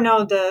 I don't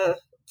know the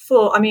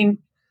full. I mean,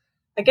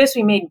 I guess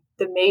we made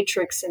The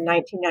Matrix in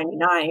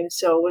 1999,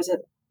 so it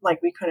wasn't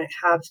like we couldn't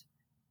have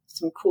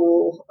some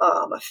cool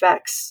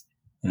effects.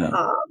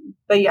 Yeah.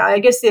 But yeah, I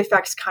guess the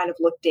effects kind of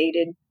look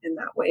dated in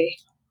that way.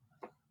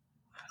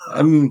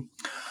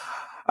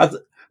 I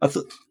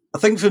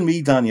think for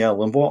me,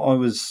 Danielle, and what I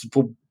was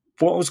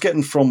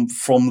getting from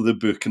the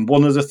book, and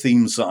one of the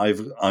themes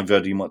that I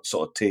very much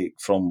sort of take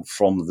from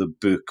the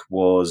book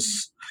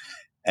was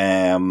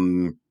about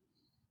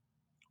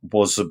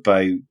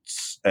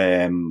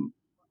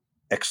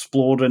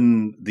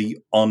exploring the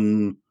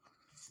unknown.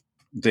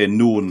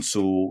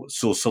 So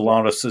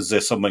Solaris, is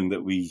there something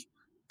that we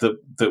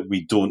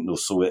don't know?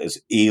 So it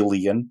is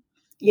alien.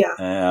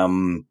 Yeah.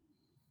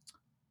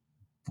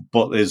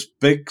 But there's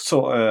big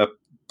sort of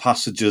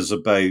passages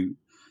about,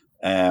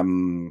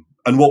 and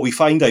what we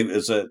find out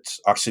is that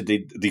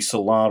actually the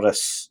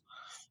Solaris,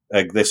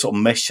 their sort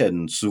of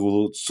mission,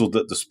 so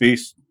that the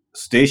space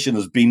station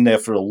has been there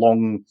for a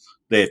long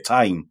their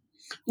time.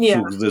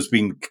 Yeah. So there's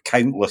been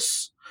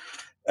countless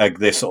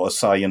their sort of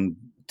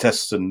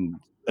scientists and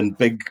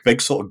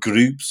big sort of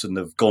groups, and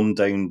they've gone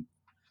down,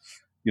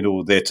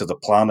 there to the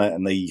planet,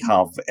 and they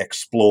have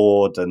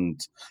explored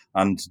and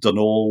done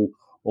all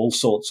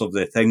sorts of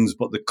their things.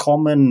 But the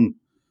common,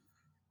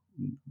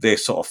 their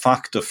sort of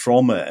factor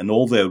from it and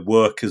all their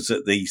work is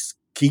that they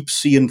keep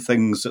seeing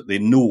things that they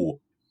know.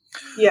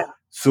 Yeah.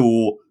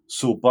 So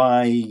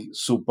by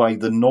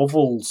the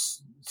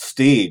novel's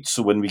stage,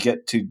 so when we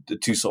get to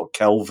sort of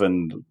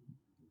Kelvin,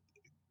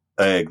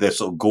 they're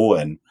sort of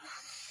going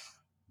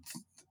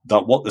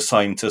that what the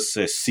scientists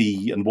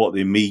see and what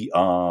they meet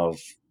are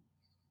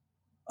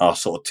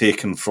sort of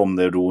taken from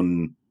their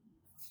own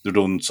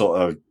sort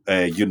of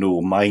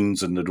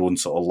minds and their own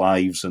sort of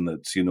lives, and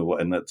it's in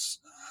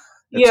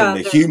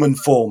the human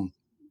form.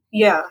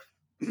 Yeah.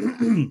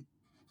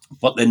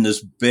 But then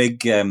there's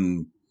big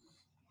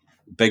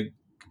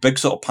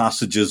sort of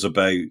passages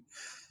about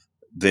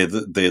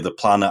the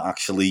planet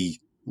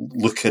actually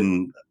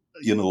looking,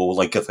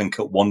 like I think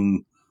at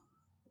one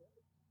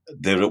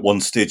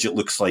stage it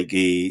looks like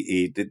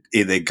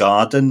a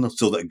garden,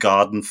 so that a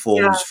garden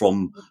forms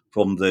from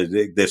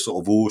their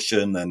sort of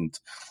ocean, and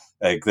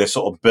their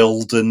sort of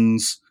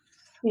buildings,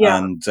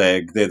 and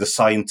the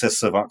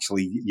scientists have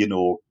actually,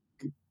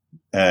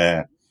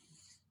 they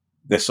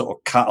sort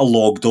of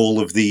catalogued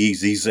all of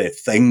these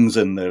things,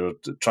 and they're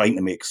trying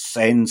to make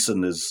sense,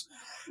 and there's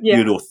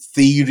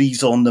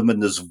theories on them,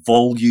 and there's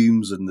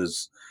volumes, and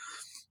there's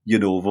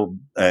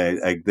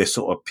there's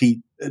sort of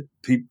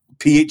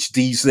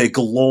PhDs, they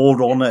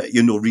galore on it,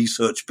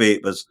 research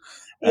papers.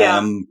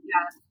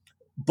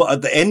 But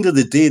at the end of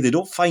the day, they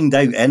don't find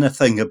out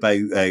anything about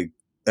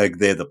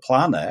they're the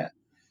planet,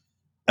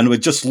 and we're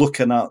just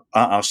looking at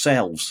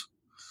ourselves.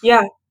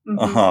 Yeah.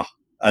 Mm-hmm.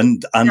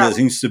 And it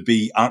seems to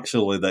be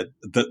actually that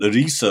the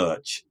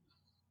research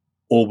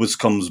always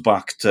comes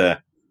back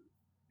to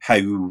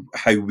how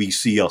we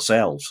see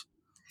ourselves.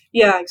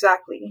 Yeah,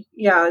 exactly.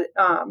 Yeah,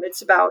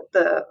 it's about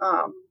the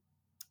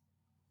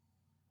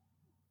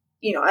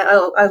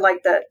I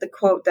like that the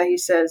quote that he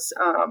says,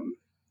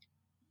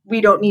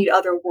 we don't need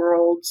other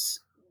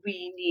worlds,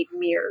 we need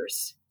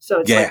mirrors.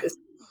 So it's like this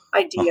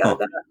idea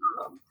that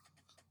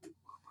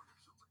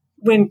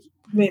when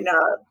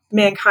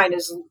mankind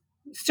is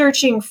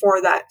searching for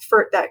that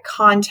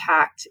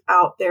contact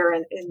out there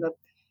in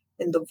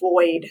the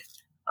void,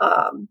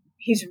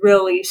 he's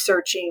really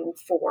searching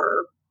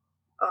for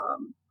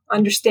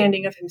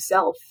understanding of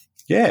himself.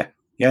 That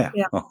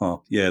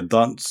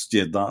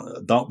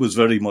was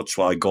very much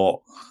what I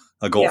got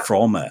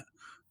from it.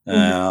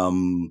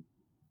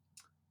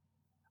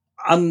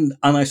 And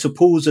I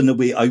suppose in a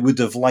way I would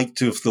have liked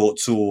to have thought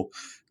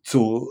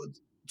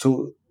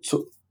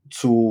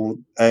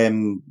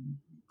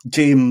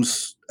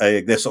James,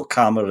 this sort of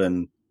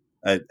Cameron,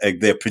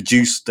 they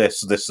produced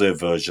this their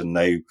version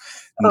now.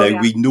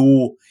 We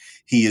know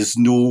he is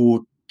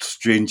no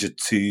stranger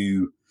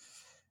to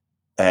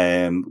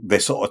their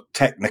sort of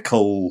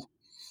technical,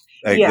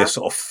 their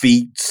sort of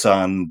feats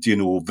and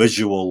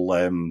visual,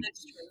 that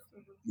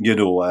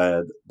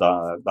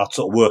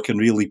sort of work, and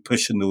really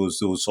pushing those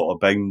sort of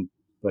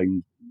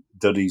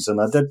boundaries.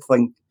 And I did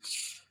think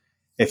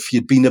if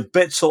you'd been a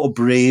bit sort of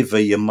braver,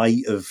 you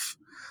might have,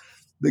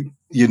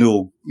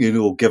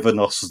 given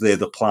us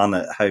the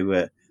planet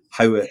how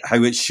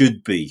it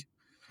should be.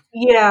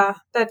 Yeah,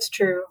 that's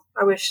true.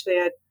 I wish they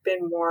had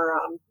been more,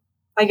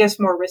 I guess,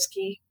 more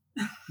risky.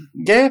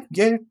 Yeah,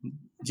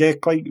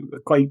 quite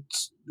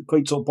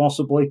sort of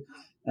possibly.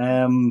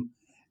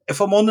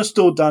 If I'm honest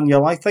though,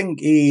 Daniel, I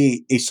think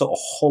a sort of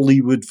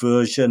Hollywood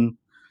version.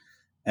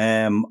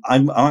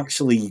 I'm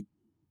actually,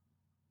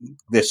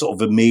 they're sort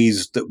of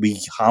amazed that we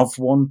have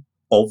one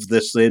of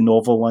this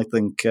novel. I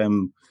think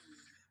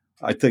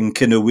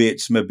in a way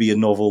it's maybe a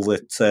novel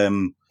that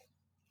sort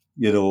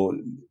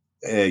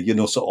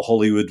of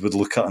Hollywood would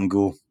look at and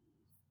go,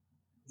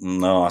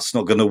 no, it's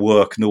not going to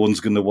work. No one's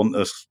going to want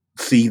to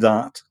see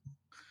that.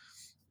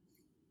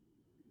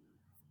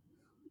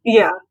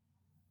 Yeah.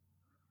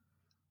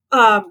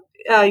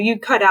 You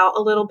cut out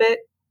a little bit.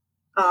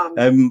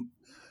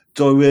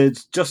 So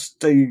it's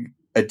just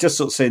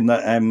sort of saying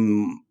that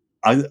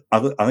I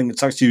think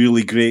it's actually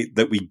really great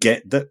that we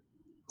get that.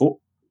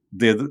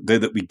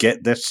 That we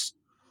get this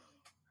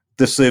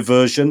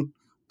version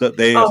that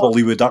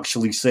Hollywood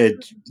actually said,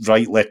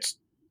 right? Let's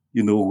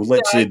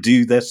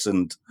do this.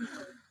 And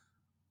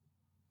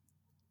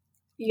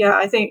yeah,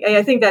 I think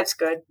that's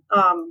good.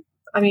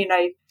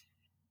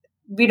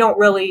 We don't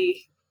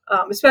really,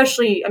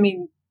 especially. I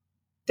mean,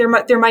 there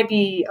might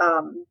be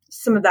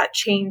some of that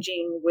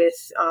changing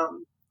with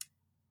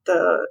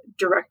the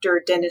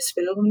director Denis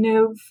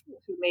Villeneuve,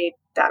 who made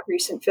that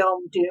recent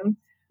film Dune.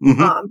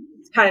 Mm-hmm.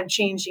 Kind of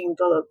changing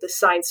the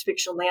science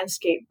fiction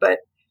landscape, but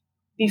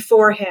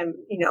before him,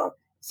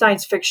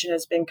 science fiction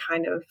has been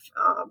kind of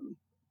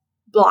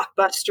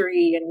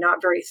blockbustery and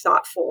not very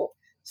thoughtful.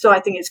 So I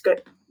think it's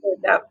good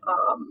that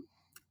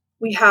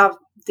we have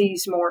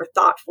these more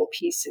thoughtful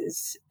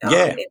pieces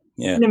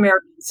in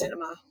American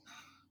cinema.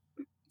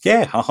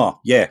 Yeah,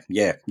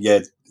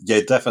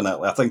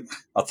 definitely. I think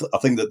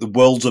that the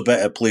world's a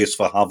better place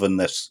for having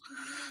this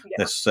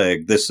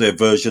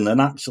version,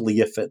 and actually,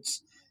 if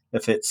it's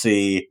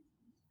a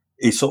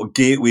sort of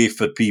gateway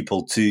for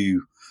people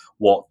to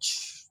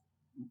watch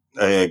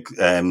the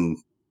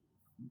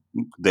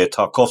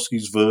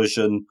Tarkovsky's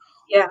version,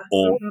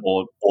 or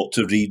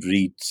to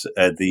read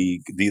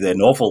their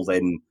novel,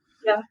 then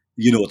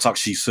it's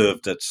actually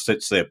served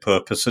its their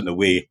purpose in a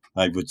way,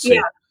 I would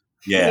say.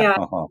 Yeah.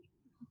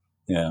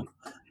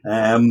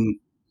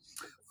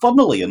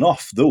 Funnily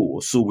enough, though,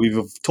 so we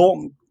have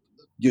talked,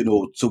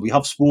 so we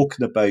have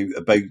spoken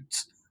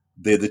about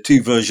the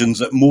two versions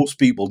that most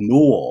people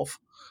know of.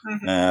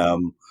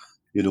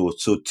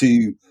 So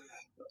two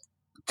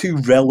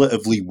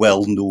relatively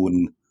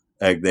well-known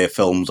their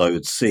films, I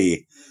would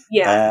say.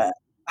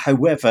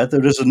 However,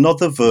 there is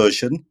another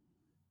version,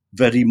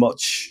 very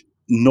much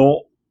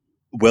not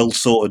well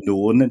sort of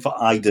known. In fact,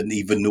 I didn't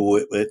even know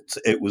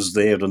it was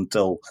there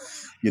until,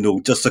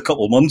 just a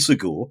couple of months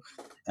ago.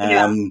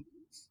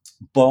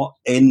 But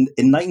in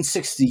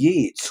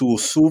 1968, so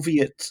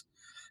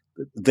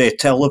their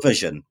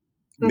television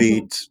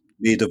made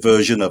a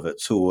version of it.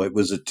 So it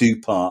was a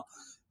two-part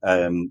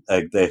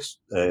this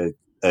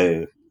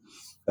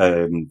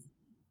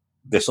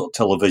sort of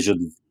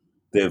television,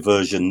 their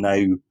version.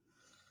 Now,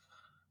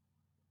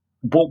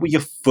 what were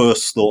your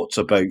first thoughts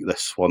about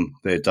this one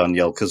there,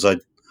 Danielle? Because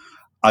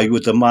I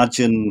would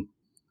imagine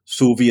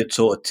Soviet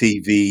sort of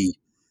TV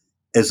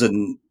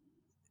isn't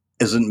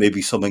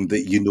maybe something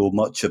that you know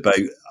much about,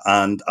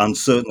 and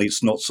certainly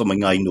it's not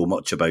something I know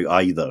much about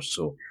either.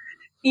 So,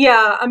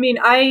 yeah, I mean,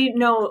 I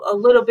know a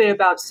little bit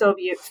about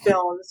Soviet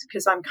films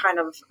because I'm kind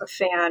of a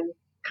fan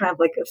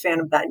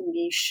of that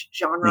niche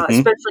genre,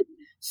 especially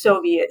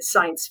Soviet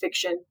science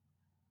fiction.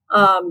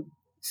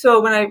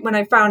 So when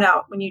I found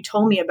out, when you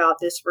told me about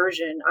this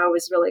version, I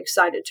was really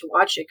excited to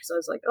watch it because I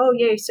was like, oh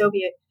yay,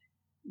 Soviet.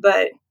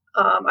 But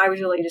I was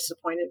really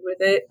disappointed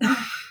with it.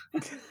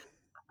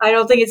 I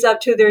don't think it's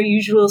up to their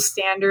usual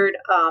standard.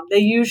 They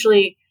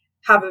usually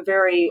have a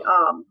very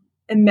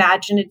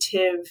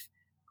imaginative,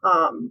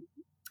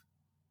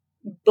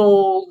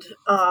 bold,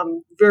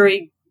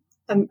 very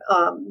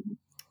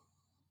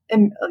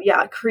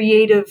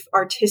creative,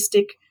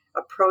 artistic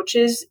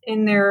approaches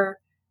in their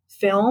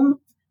film.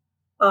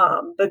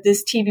 But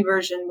this TV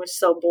version was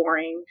so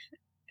boring.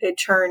 It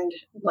turned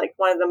like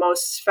one of the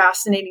most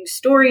fascinating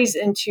stories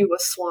into a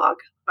slog,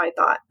 I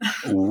thought.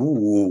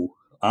 Ooh,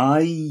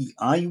 I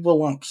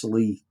will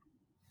actually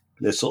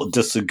sort of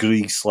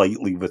disagree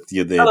slightly with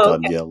you there,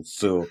 Danielle. Okay.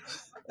 So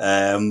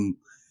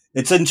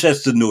it's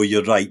interesting to know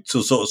you're right.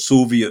 So sort of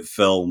Soviet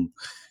film,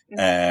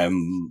 their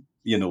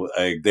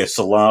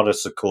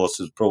Solaris, of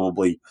course, is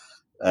probably,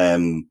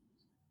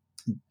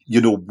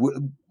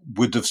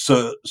 would have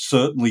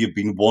certainly have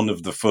been one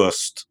of the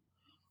first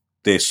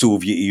their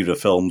Soviet era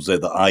films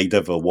that I'd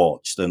ever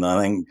watched, and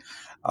I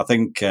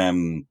think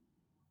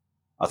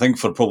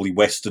for probably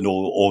Western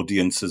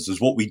audiences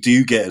is what we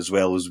do get as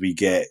well as we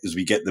get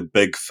the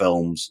big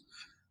films,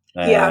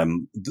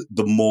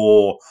 the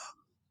more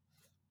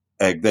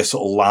they're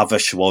sort of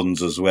lavish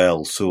ones as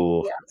well.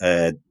 So,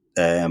 but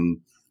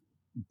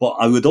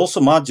I would also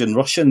imagine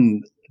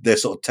Russian their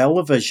sort of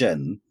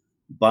television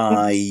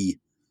by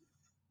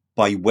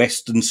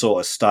Western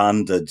sort of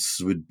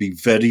standards would be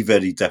very,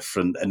 very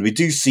different. And we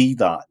do see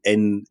that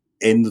in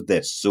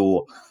this.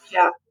 So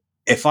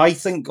if I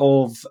think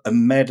of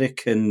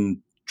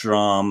American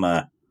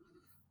drama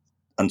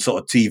and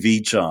sort of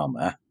TV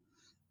drama,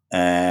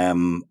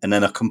 and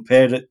then I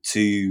compare it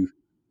to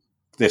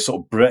the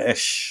sort of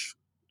British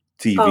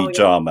TV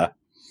drama,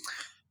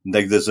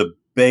 like there's a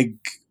big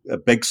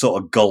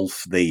sort of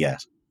gulf there.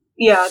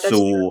 Yeah, that's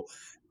true.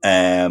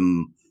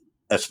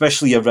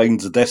 Especially around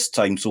this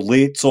time, so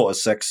late sort of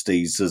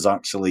 60s, is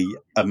actually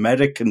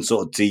American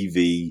sort of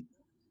TV.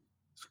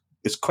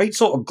 It's quite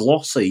sort of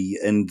glossy,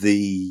 and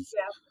their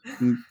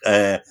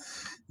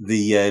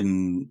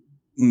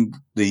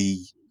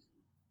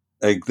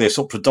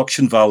sort of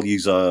production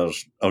values are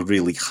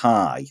really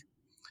high.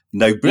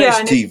 Now,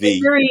 British TV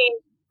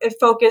it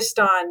focused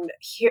on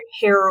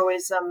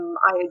heroism,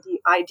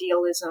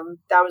 idealism.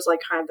 That was like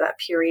kind of that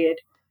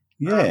period.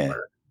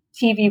 Where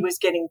TV was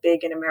getting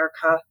big in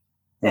America.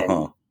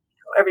 And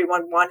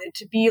everyone wanted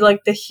to be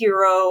like the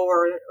hero,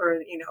 or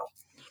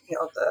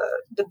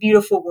the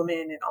beautiful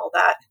woman, and all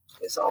that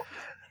is all.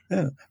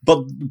 Yeah,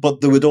 but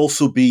there would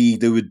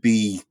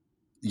be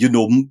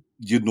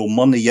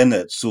money in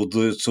it, so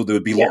there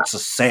would be lots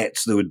of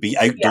sets. There would be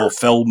outdoor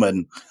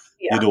filming,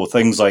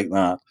 things like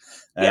that.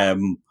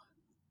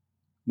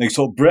 Now,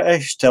 so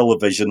British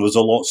television was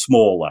a lot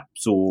smaller,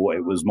 so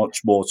it was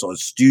much more sort of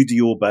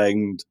studio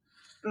bound.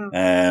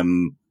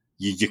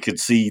 You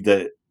could see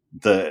that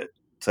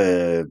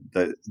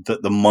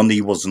the money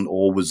wasn't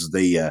always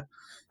there.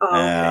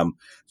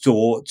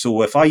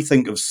 So if I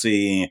think of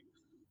say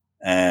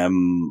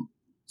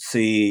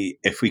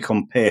if we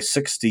compare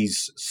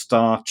 60s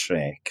Star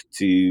Trek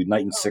to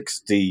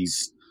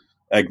 1960s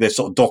this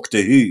sort of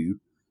Doctor Who,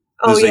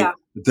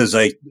 there's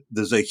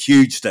a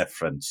huge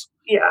difference.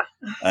 Yeah.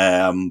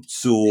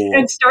 So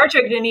and Star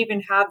Trek didn't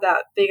even have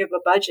that big of a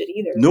budget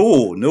either.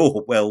 No.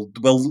 Well,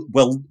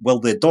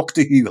 the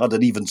Doctor Who had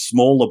an even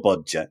smaller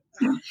budget.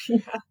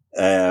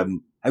 Yeah.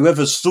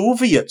 However,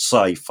 Soviet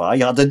sci-fi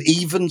had an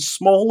even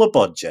smaller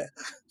budget.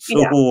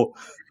 So,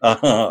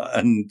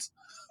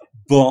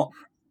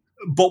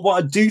 but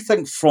what I do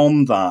think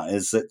from that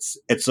is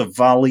it's a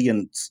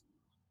valiant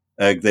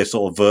their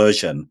sort of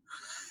version,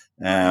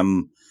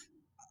 and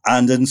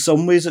in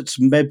some ways it's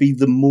maybe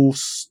the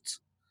most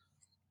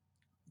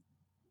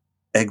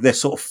they're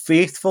sort of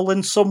faithful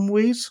in some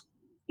ways.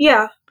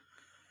 Yeah.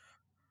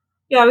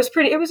 It was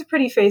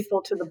pretty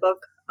faithful to the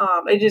book.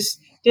 It just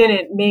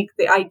didn't make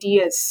the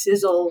ideas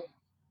sizzle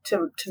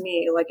to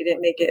me. Like, it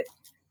didn't make it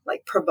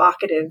like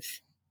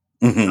provocative.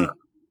 Mm-hmm.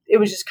 It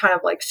was just kind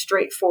of like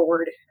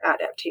straightforward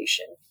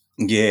adaptation.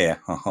 Yeah.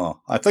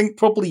 I think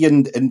probably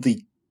in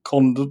the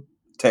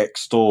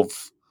context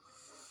of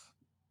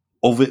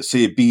it,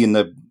 say being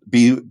the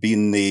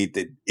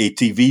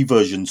ATV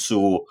version,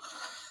 so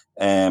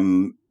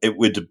it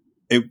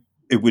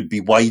would be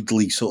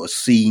widely sort of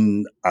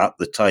seen at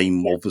the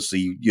time. Yeah.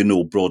 Obviously,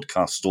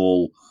 broadcast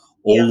all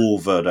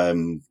over.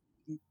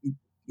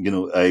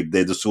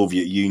 The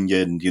Soviet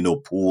Union,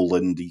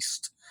 Poland,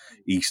 East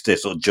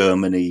sort of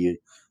Germany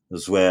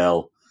as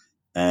well.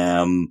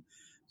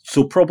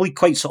 So probably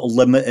quite sort of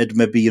limited,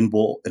 maybe in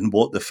what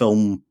the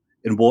film,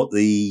 in what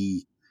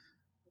the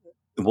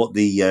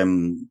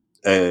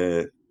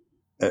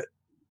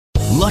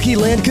Lucky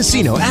Land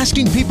Casino,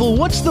 asking people,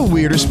 what's the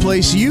weirdest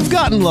place you've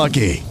gotten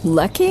lucky?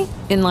 Lucky?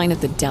 In line at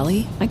the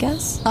deli, I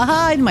guess?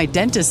 Aha, in my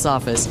dentist's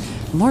office.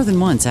 More than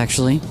once,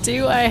 actually.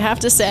 Do I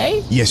have to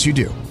say? Yes, you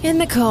do. In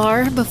the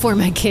car before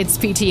my kids'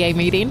 PTA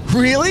meeting.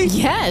 Really?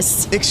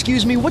 Yes.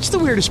 Excuse me, what's the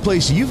weirdest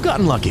place you've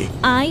gotten lucky?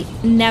 I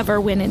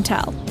never win and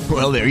tell.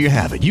 Well, there you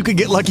have it. You can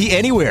get lucky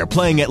anywhere,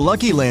 playing at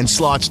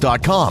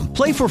LuckyLandSlots.com.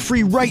 Play for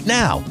free right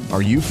now.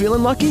 Are you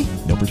feeling lucky?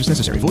 No purchase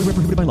necessary. Void where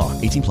prohibited by law.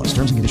 18+.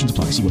 Terms and conditions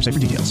apply. See website for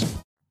details.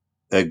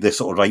 The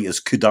sort of writers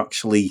could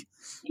actually,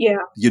 yeah,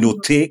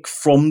 take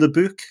from the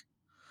book.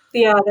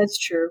 Yeah, that's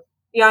true.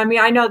 Yeah, I mean,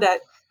 I know that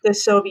the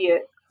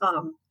Soviet,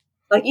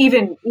 like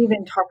even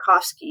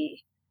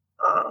Tarkovsky,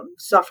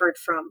 suffered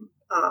from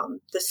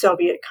the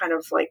Soviet kind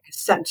of like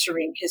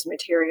censoring his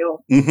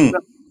material. Mm-hmm.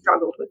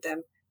 Struggled with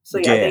them, so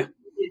yeah, they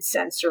did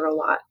censor a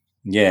lot.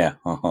 Yeah,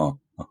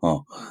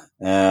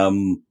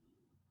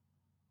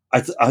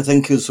 I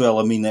think as well.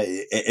 I mean,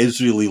 it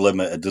is really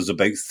limited. There's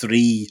about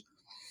three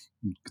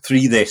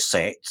their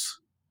sets.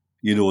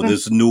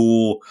 There's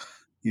no,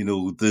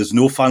 there's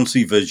no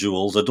fancy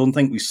visuals. I don't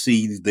think we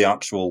see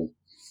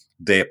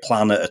their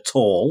planet at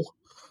all.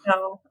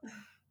 No.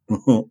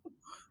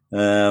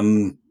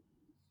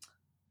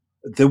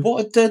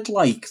 What I did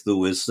like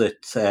though is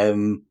that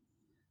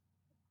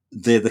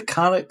the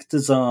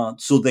characters are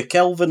so they're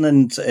Kelvin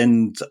and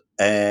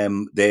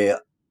they're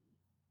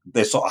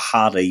sort of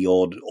Harry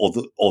or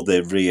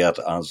they're Rhea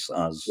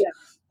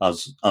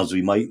as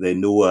we might they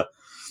know.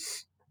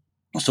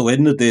 So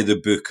in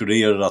the book,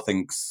 Rhea, I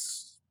think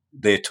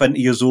they're 20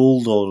 years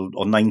old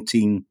or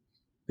 19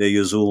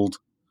 years old.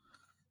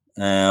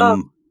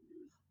 And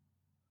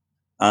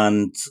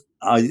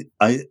I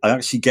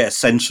actually get a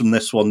sense from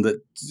this one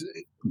that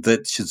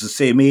she's the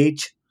same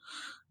age.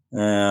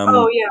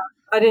 I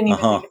didn't even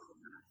think of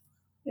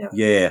that.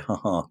 Yeah.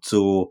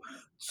 So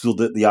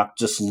that the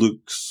actress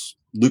looks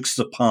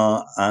the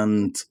part,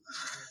 and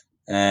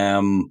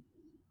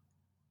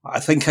I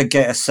think I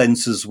get a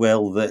sense as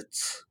well that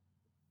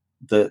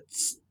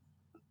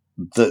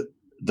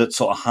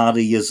sort of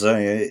Harry is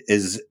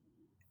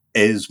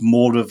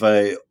more of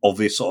a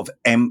sort of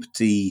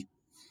empty,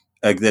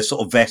 their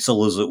sort of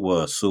vessel, as it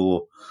were.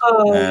 So,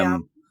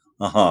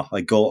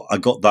 I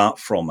got that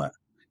from it.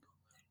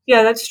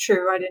 Yeah, that's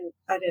true. I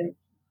didn't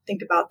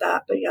think about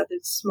that, but yeah,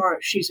 that's more.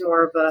 She's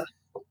more of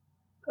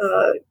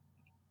a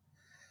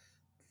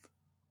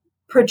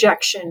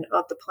projection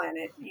of the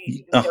planet.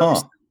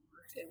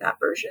 In that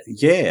version.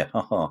 Yeah.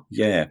 I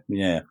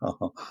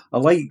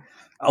like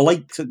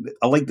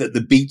that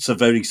the beats are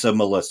very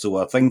similar. So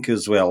I think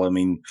as well. I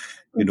mean,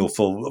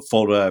 for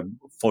a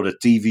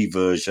TV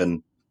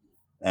version,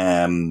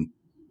 they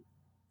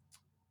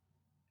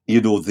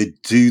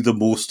do the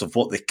most of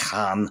what they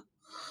can.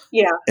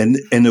 Yeah.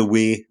 In a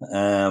way,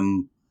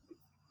 and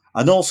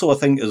also I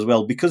think as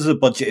well because of the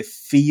budget, it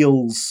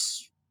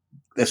feels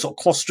they're sort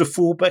of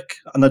claustrophobic,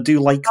 and I do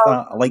like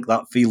that. I like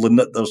that feeling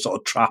that they're sort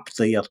of trapped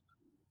there.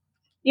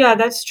 Yeah,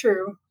 that's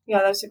true. Yeah,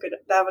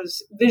 that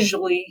was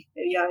visually,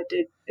 yeah, it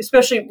did,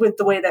 especially with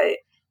the way that it,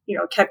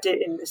 kept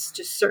it in this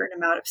just certain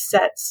amount of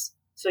sets.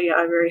 So yeah,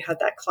 I really had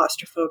that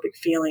claustrophobic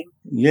feeling.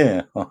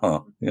 Yeah,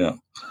 yeah.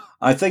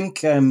 I think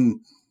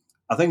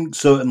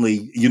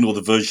certainly,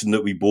 the version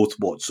that we both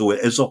watched, so it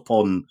is up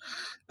on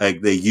the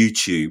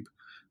YouTube.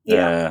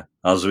 Yeah.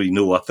 As we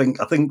know, I think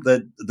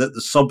that the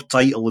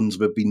subtitling's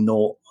maybe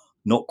not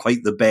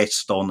quite the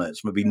best on it.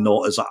 It's maybe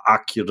not as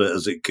accurate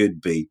as it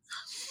could be.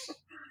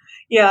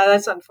 Yeah,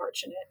 that's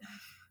unfortunate.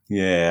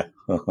 Yeah.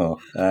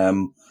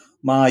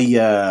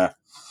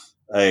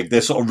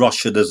 their sort of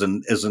Russian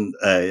isn't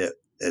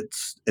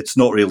it's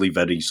not really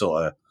very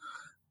sort of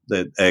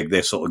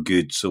they're sort of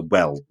good. So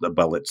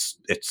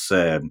it's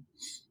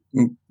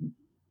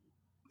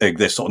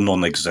they're sort of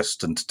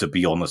non-existent, to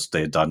be honest,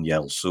 there,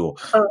 Danielle. So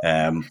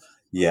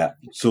yeah,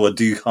 so I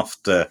do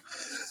have to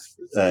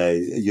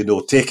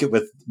take it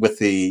with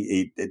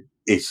a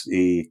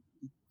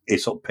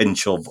sort of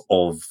pinch of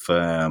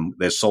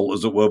their salt,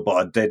 as it were.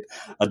 But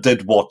I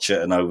did watch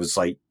it, and I was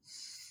like,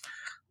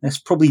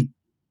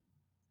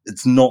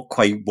 it's not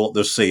quite what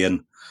they're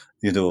saying.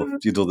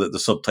 That the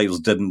subtitles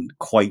didn't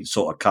quite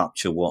sort of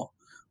capture what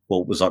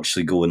was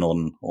actually going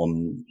on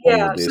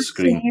the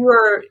screen. So you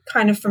were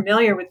kind of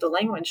familiar with the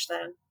language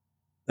then?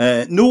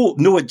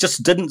 No, it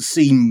just didn't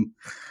seem.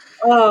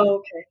 Oh,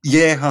 okay.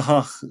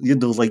 Yeah,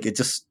 like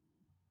it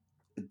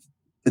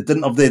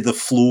didn't have the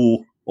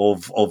flow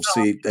of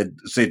say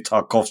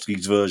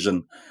Tarkovsky's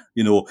version.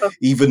 Okay.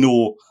 even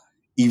though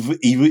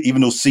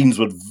scenes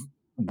were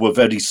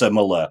very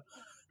similar,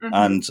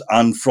 mm-hmm.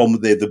 and from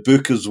the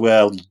book as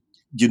well,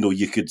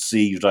 you could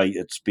see, right,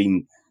 it's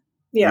been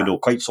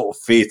quite sort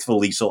of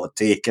faithfully sort of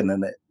taken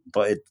in it,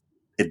 but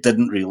it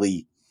didn't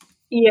really.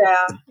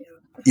 It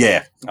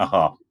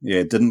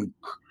didn't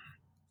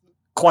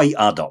quite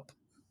add up.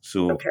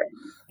 So okay.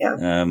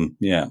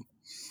 Yeah.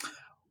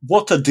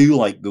 What I do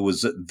like though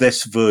is that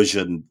this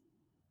version,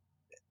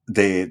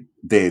 that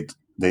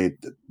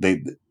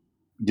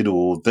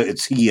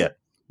it's here,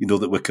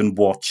 that we can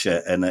watch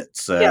it, and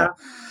it's and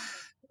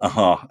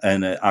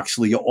it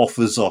actually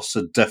offers us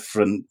a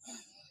different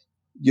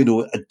they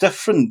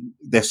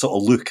sort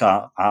of look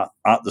at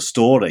the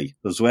story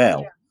as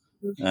well.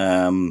 Yeah.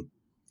 Mm-hmm.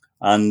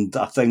 And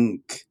I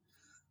think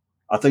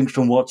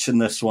from watching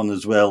this one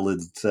as well,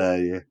 and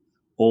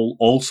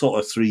all sort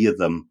of three of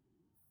them,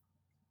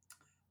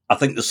 I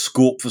think there's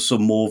scope for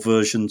some more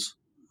versions.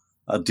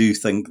 I do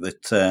think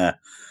that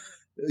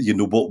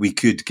what we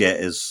could get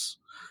is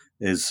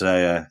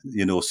say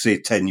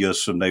 10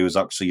 years from now is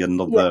actually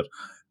another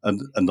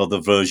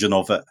version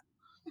of it.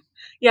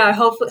 Yeah,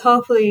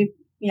 hopefully,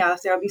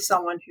 there'll be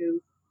someone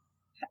who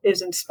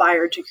is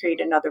inspired to create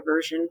another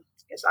version.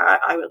 Because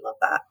I would love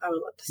that. I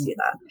would love to see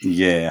that.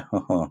 Yeah.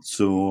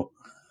 So,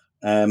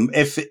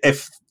 if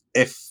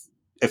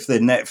the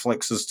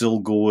Netflix is still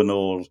going,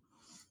 or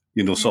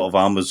sort of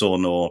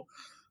Amazon, or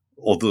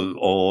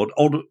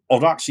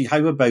actually,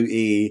 how about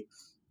a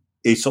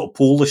sort of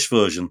Polish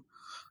version?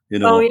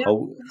 I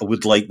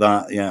would like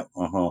that. Yeah.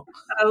 I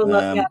would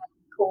love.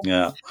 Cool.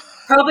 Yeah.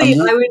 Probably, I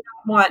would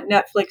not want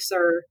Netflix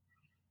or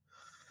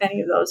any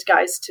of those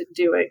guys to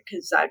do it,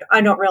 because I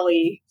don't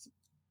really.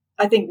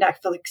 I think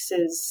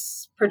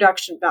Netflix's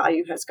production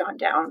value has gone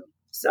down.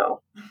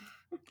 So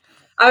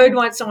I would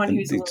want someone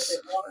who's a little bit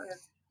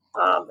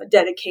more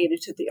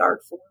dedicated to the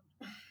art form.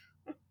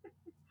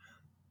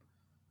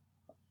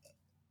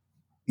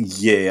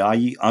 Yeah,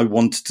 I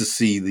want to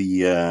see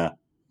the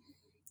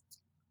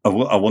I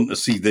want to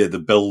see the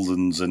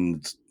buildings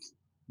and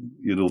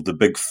the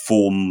big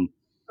foam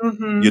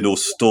mm-hmm.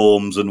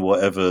 Storms and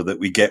whatever that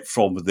we get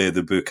from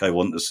the book. I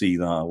want to see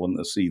that. I want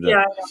to see that.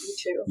 Yeah, me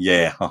too.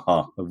 Yeah,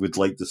 I would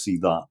like to see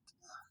that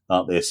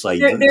their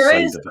side. There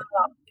is,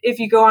 if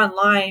you go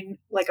online,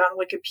 like on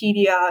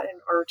Wikipedia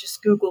or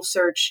just Google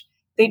search,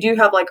 they do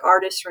have like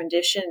artist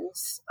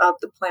renditions of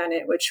the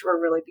planet, which were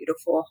really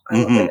beautiful.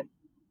 I love it.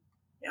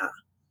 Yeah.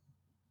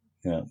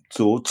 Yeah.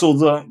 So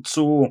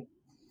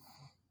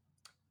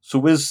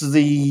is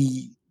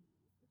the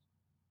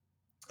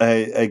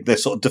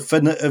sort of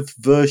definitive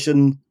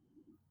version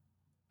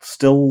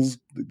still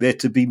there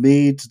to be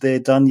made there,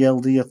 Danielle,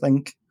 do you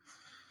think?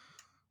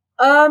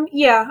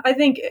 Yeah, I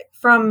think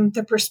from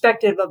the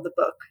perspective of the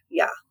book,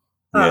 yeah.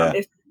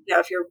 If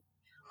you're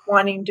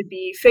wanting to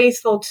be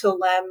faithful to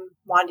Lem,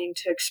 wanting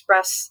to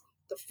express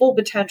the full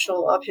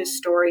potential of his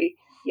story,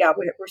 yeah,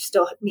 we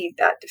still need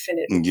that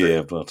definitive.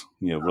 Yeah, but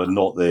we're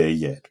not there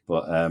yet.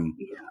 But I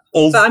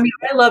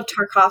love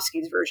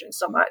Tarkovsky's version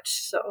so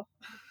much. So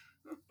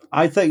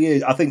I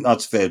think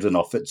that's fair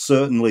enough. It's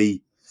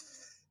certainly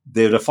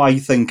there. If I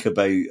think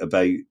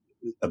about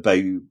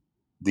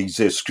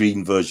these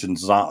screen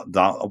versions,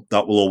 that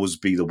will always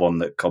be the one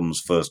that comes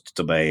first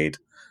to my head.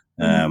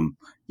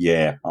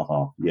 Yeah,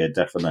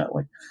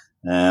 definitely.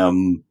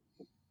 So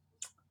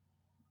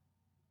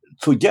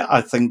yeah,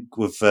 I think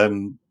with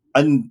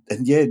and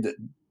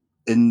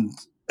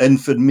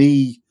for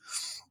me,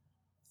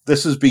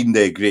 this has been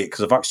great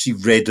because I've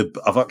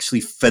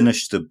actually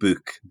finished the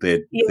book,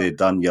 the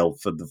Danielle,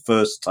 for the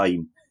first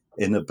time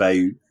in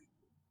about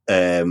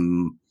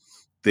 3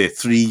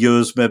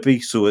 years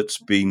maybe. So it's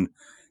been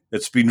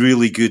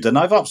really good, and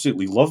I've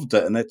absolutely loved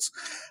it. And it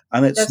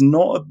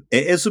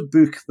is a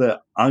book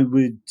that I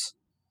would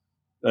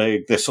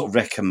sort of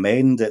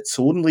recommend. It's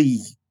only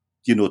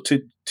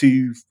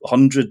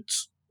 200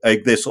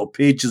 sort of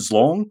pages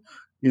long.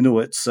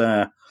 It's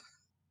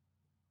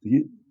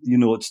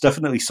it's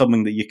definitely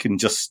something that you can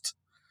just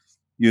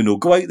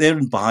go out there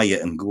and buy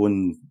it and go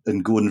and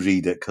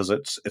read it, because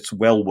it's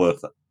well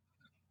worth it.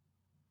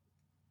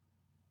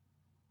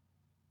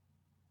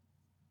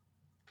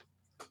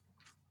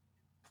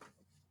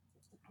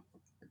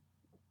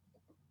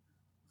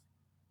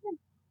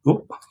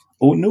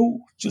 Oh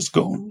no, just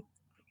gone.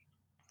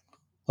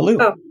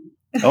 Hello.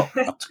 Oh,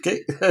 that's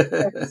okay.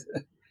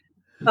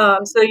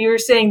 So you were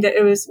saying that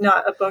it was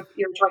not a book.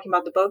 You were talking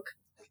about the book.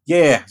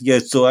 Yeah.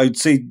 So I'd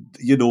say,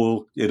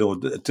 to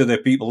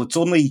the people, it's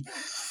only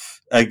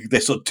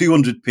they're sort of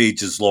 200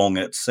 pages long.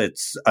 It's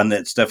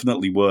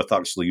definitely worth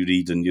actually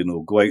reading.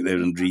 Go out there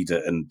and read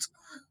it, and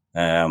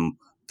I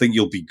think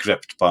you'll be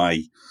gripped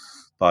by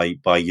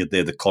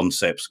the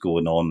concepts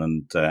going on.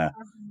 And I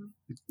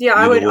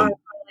would highly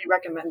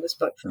recommend this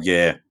book.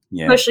 Yeah,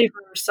 especially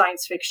for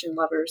science fiction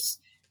lovers.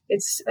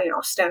 It's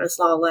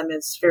Stanislaw Lem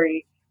is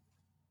very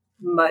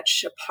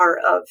much a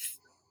part of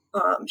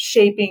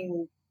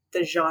shaping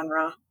the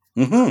genre.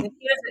 Mm-hmm.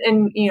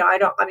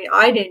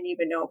 I didn't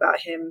even know about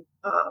him.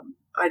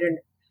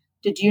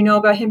 Did you know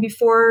about him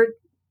before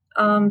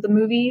the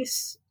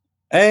movies?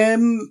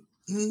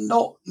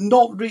 Not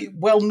really.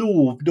 Well,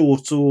 no.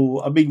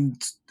 So I mean,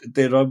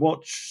 I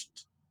watched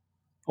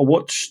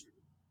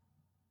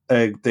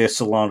their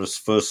Solaris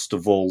first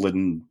of all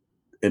in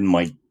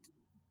my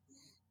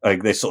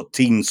their sort of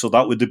teens. So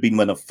that would have been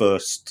when I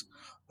first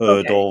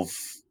heard of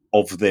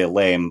their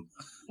Lem.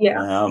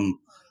 Yeah.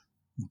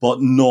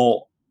 But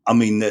not. I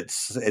mean,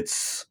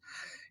 it's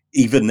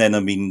even then.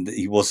 I mean,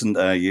 he wasn't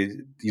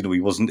he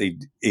wasn't a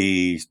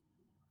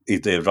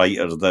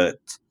writer that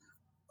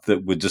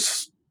would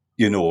just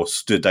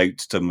stood out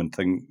to him and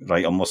think,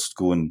 right, I must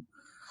go and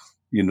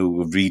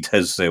read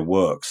his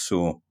work.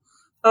 So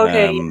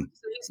okay, so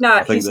he's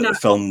not. I think the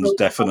films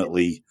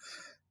definitely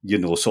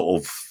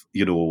sort of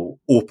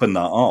open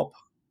that up.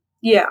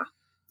 Yeah.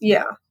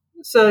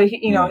 So I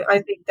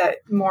think that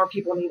more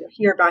people need to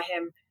hear about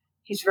him.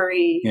 He's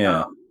very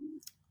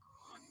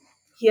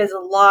he has a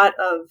lot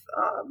of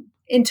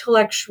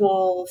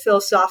intellectual,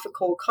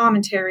 philosophical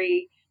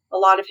commentary. A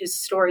lot of his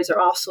stories are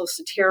also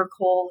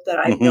satirical that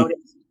I've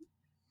noticed.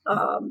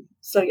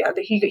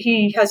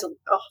 He has a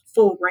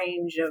full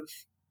range of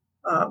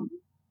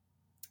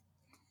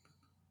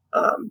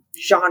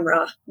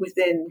genre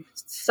within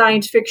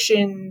science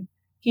fiction.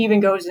 He even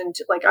goes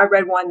into, like, I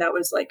read one that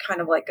was like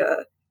kind of like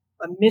a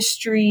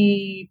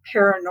mystery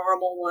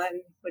paranormal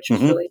one, which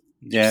was really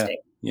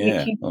interesting.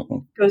 Yeah. He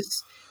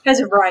has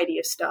a variety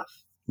of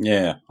stuff.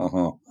 Yeah.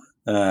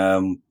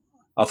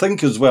 I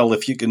think as well,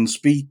 if you can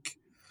speak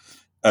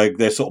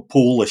they're sort of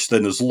Polish,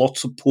 then there's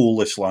lots of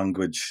Polish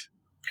language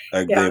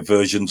their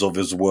versions of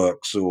his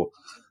work. So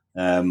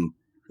I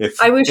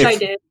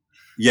did.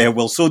 Yeah,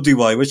 well, so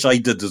do I. Wish I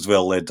did as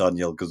well,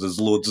 Daniel, because there's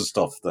loads of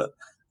stuff that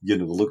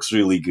looks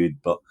really good,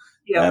 but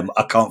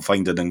I can't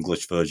find an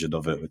English version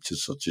of it, which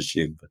is such a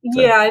shame. But,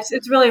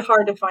 it's really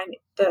hard to find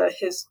the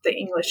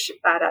English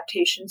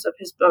adaptations of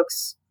his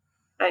books.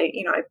 I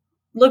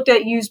looked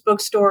at used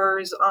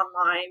bookstores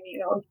online.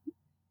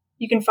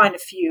 You can find a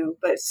few,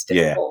 but it's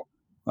difficult.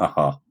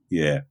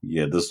 Yeah.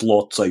 There's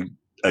lots out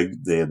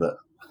there that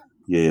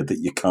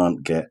you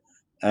can't get.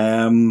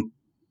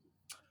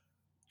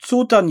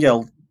 So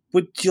Danielle,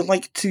 would you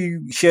like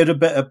to share a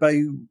bit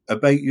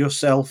about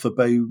yourself,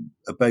 about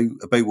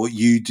what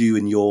you do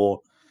in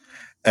your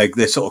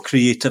this sort of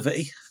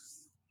creativity?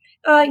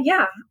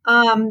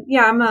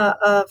 I'm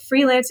a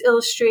freelance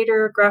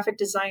illustrator, graphic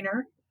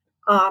designer.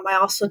 I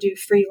also do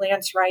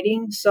freelance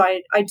writing, so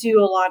I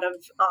do a lot of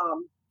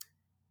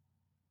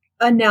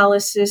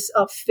analysis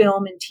of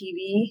film and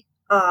TV.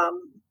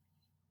 On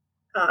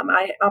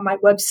my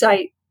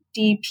website,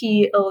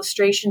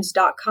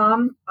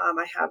 dpillustrations.com,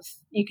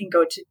 you can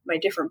go to my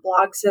different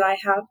blogs that I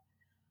have.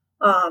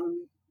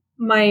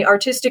 My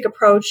artistic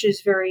approach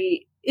is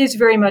very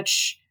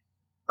much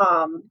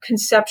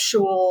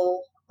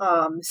conceptual,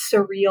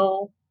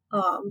 surreal.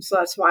 So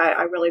that's why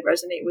I really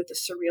resonate with the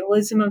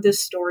surrealism of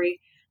this story.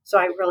 So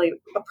I really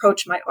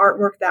approach my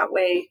artwork that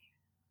way.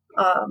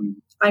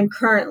 I'm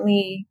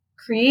currently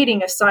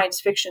creating a science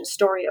fiction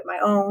story of my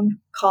own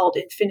called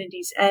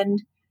Infinity's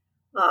End,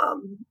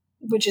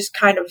 which is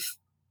kind of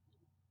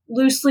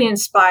loosely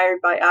inspired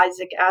by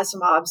Isaac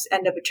Asimov's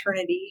End of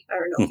Eternity. I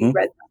don't know if you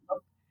read that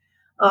book.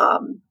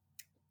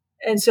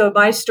 And so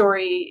my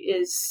story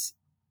is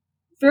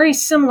very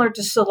similar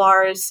to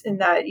Solaris in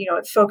that,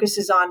 it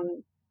focuses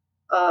on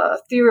a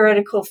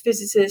theoretical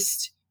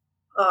physicist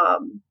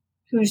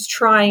who's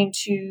trying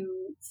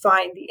to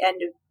find the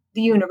end of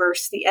the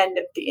universe, the end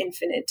of the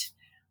infinite.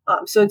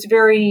 So it's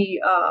very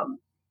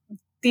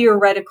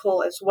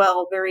theoretical as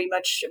well, very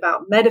much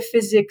about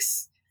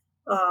metaphysics,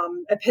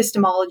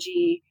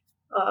 epistemology,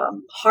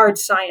 hard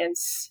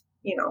science.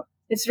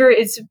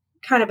 It's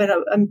kind of an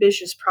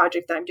ambitious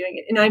project that I'm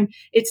doing, and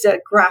it's a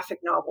graphic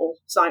novel,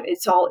 so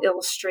it's all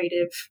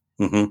illustrative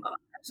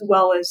as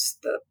well as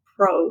the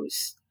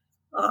prose.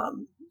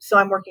 So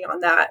I'm working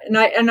on that, and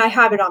I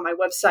have it on my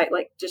website,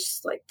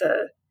 just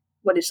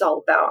what it's all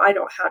about. I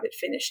don't have it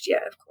finished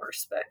yet, of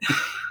course, but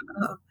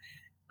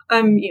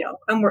I'm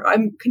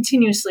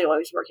continuously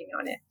always working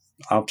on it.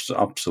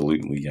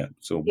 Absolutely, yeah.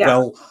 So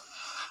well,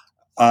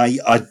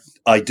 I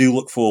do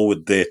look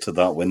forward there to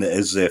that when it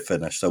is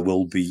finished. I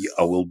will be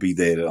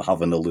there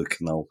having a look,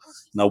 and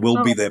I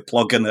will be there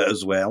plugging it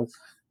as well.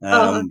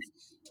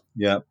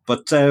 Yeah,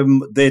 but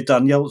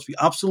Danielle, it's been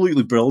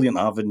absolutely brilliant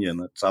having you.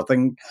 And I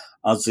think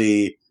as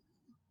a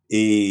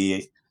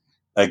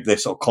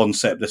this sort of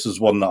concept, this is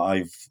one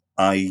that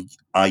I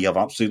have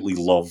absolutely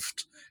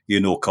loved,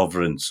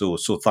 covering. So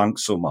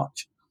thanks so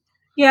much.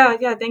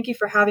 Yeah. Thank you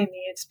for having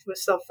me. It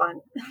was so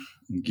fun.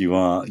 You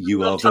are very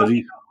about all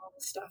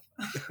this stuff.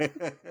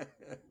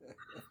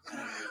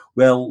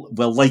 well,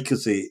 like I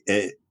say,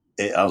 it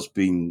has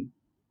been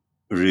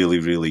really,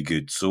 really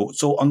good.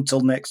 So until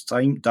next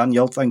time,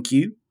 Danielle, thank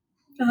you.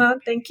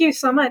 Thank you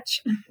so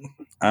much.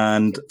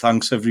 And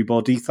thanks,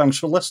 everybody. Thanks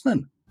for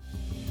listening.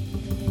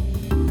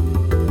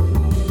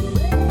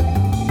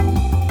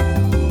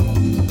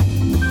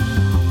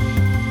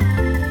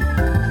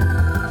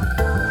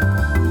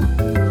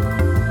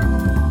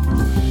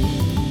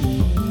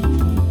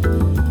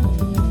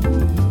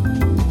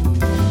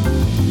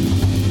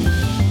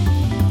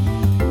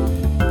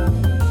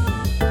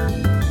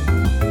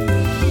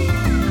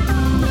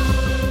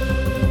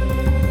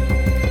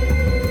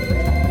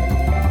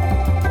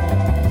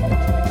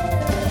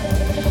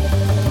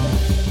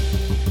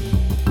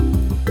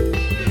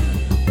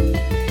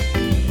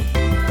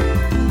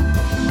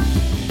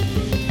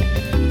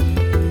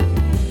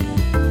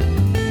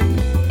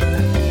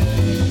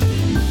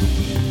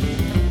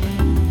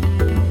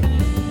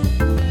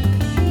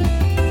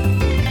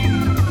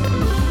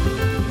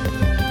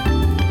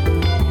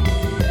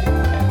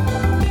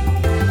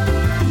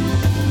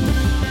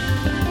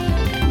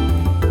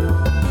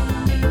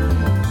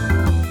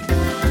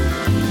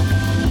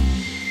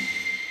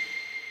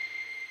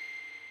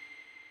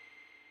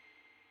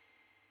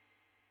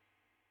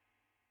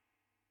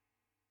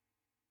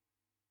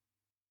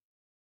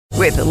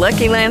 With the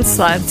Lucky Land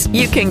Slots,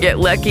 you can get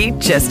lucky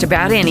just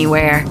about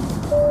anywhere.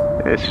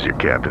 This is your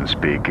captain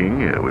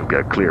speaking. We've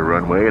got clear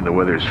runway and the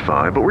weather's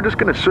fine, but we're just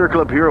going to circle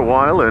up here a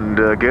while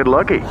and get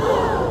lucky.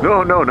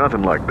 No,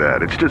 nothing like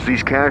that. It's just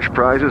these cash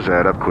prizes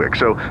add up quick.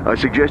 So I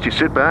suggest you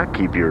sit back,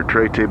 keep your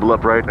tray table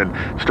upright, and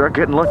start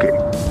getting lucky.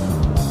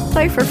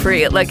 Play for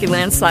free at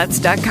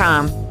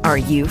LuckyLandSlots.com. Are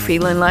you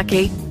feeling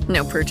lucky?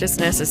 No purchase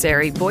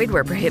necessary. Void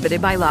where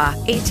prohibited by law.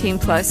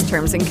 18+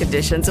 terms and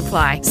conditions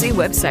apply. See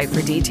website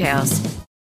for details.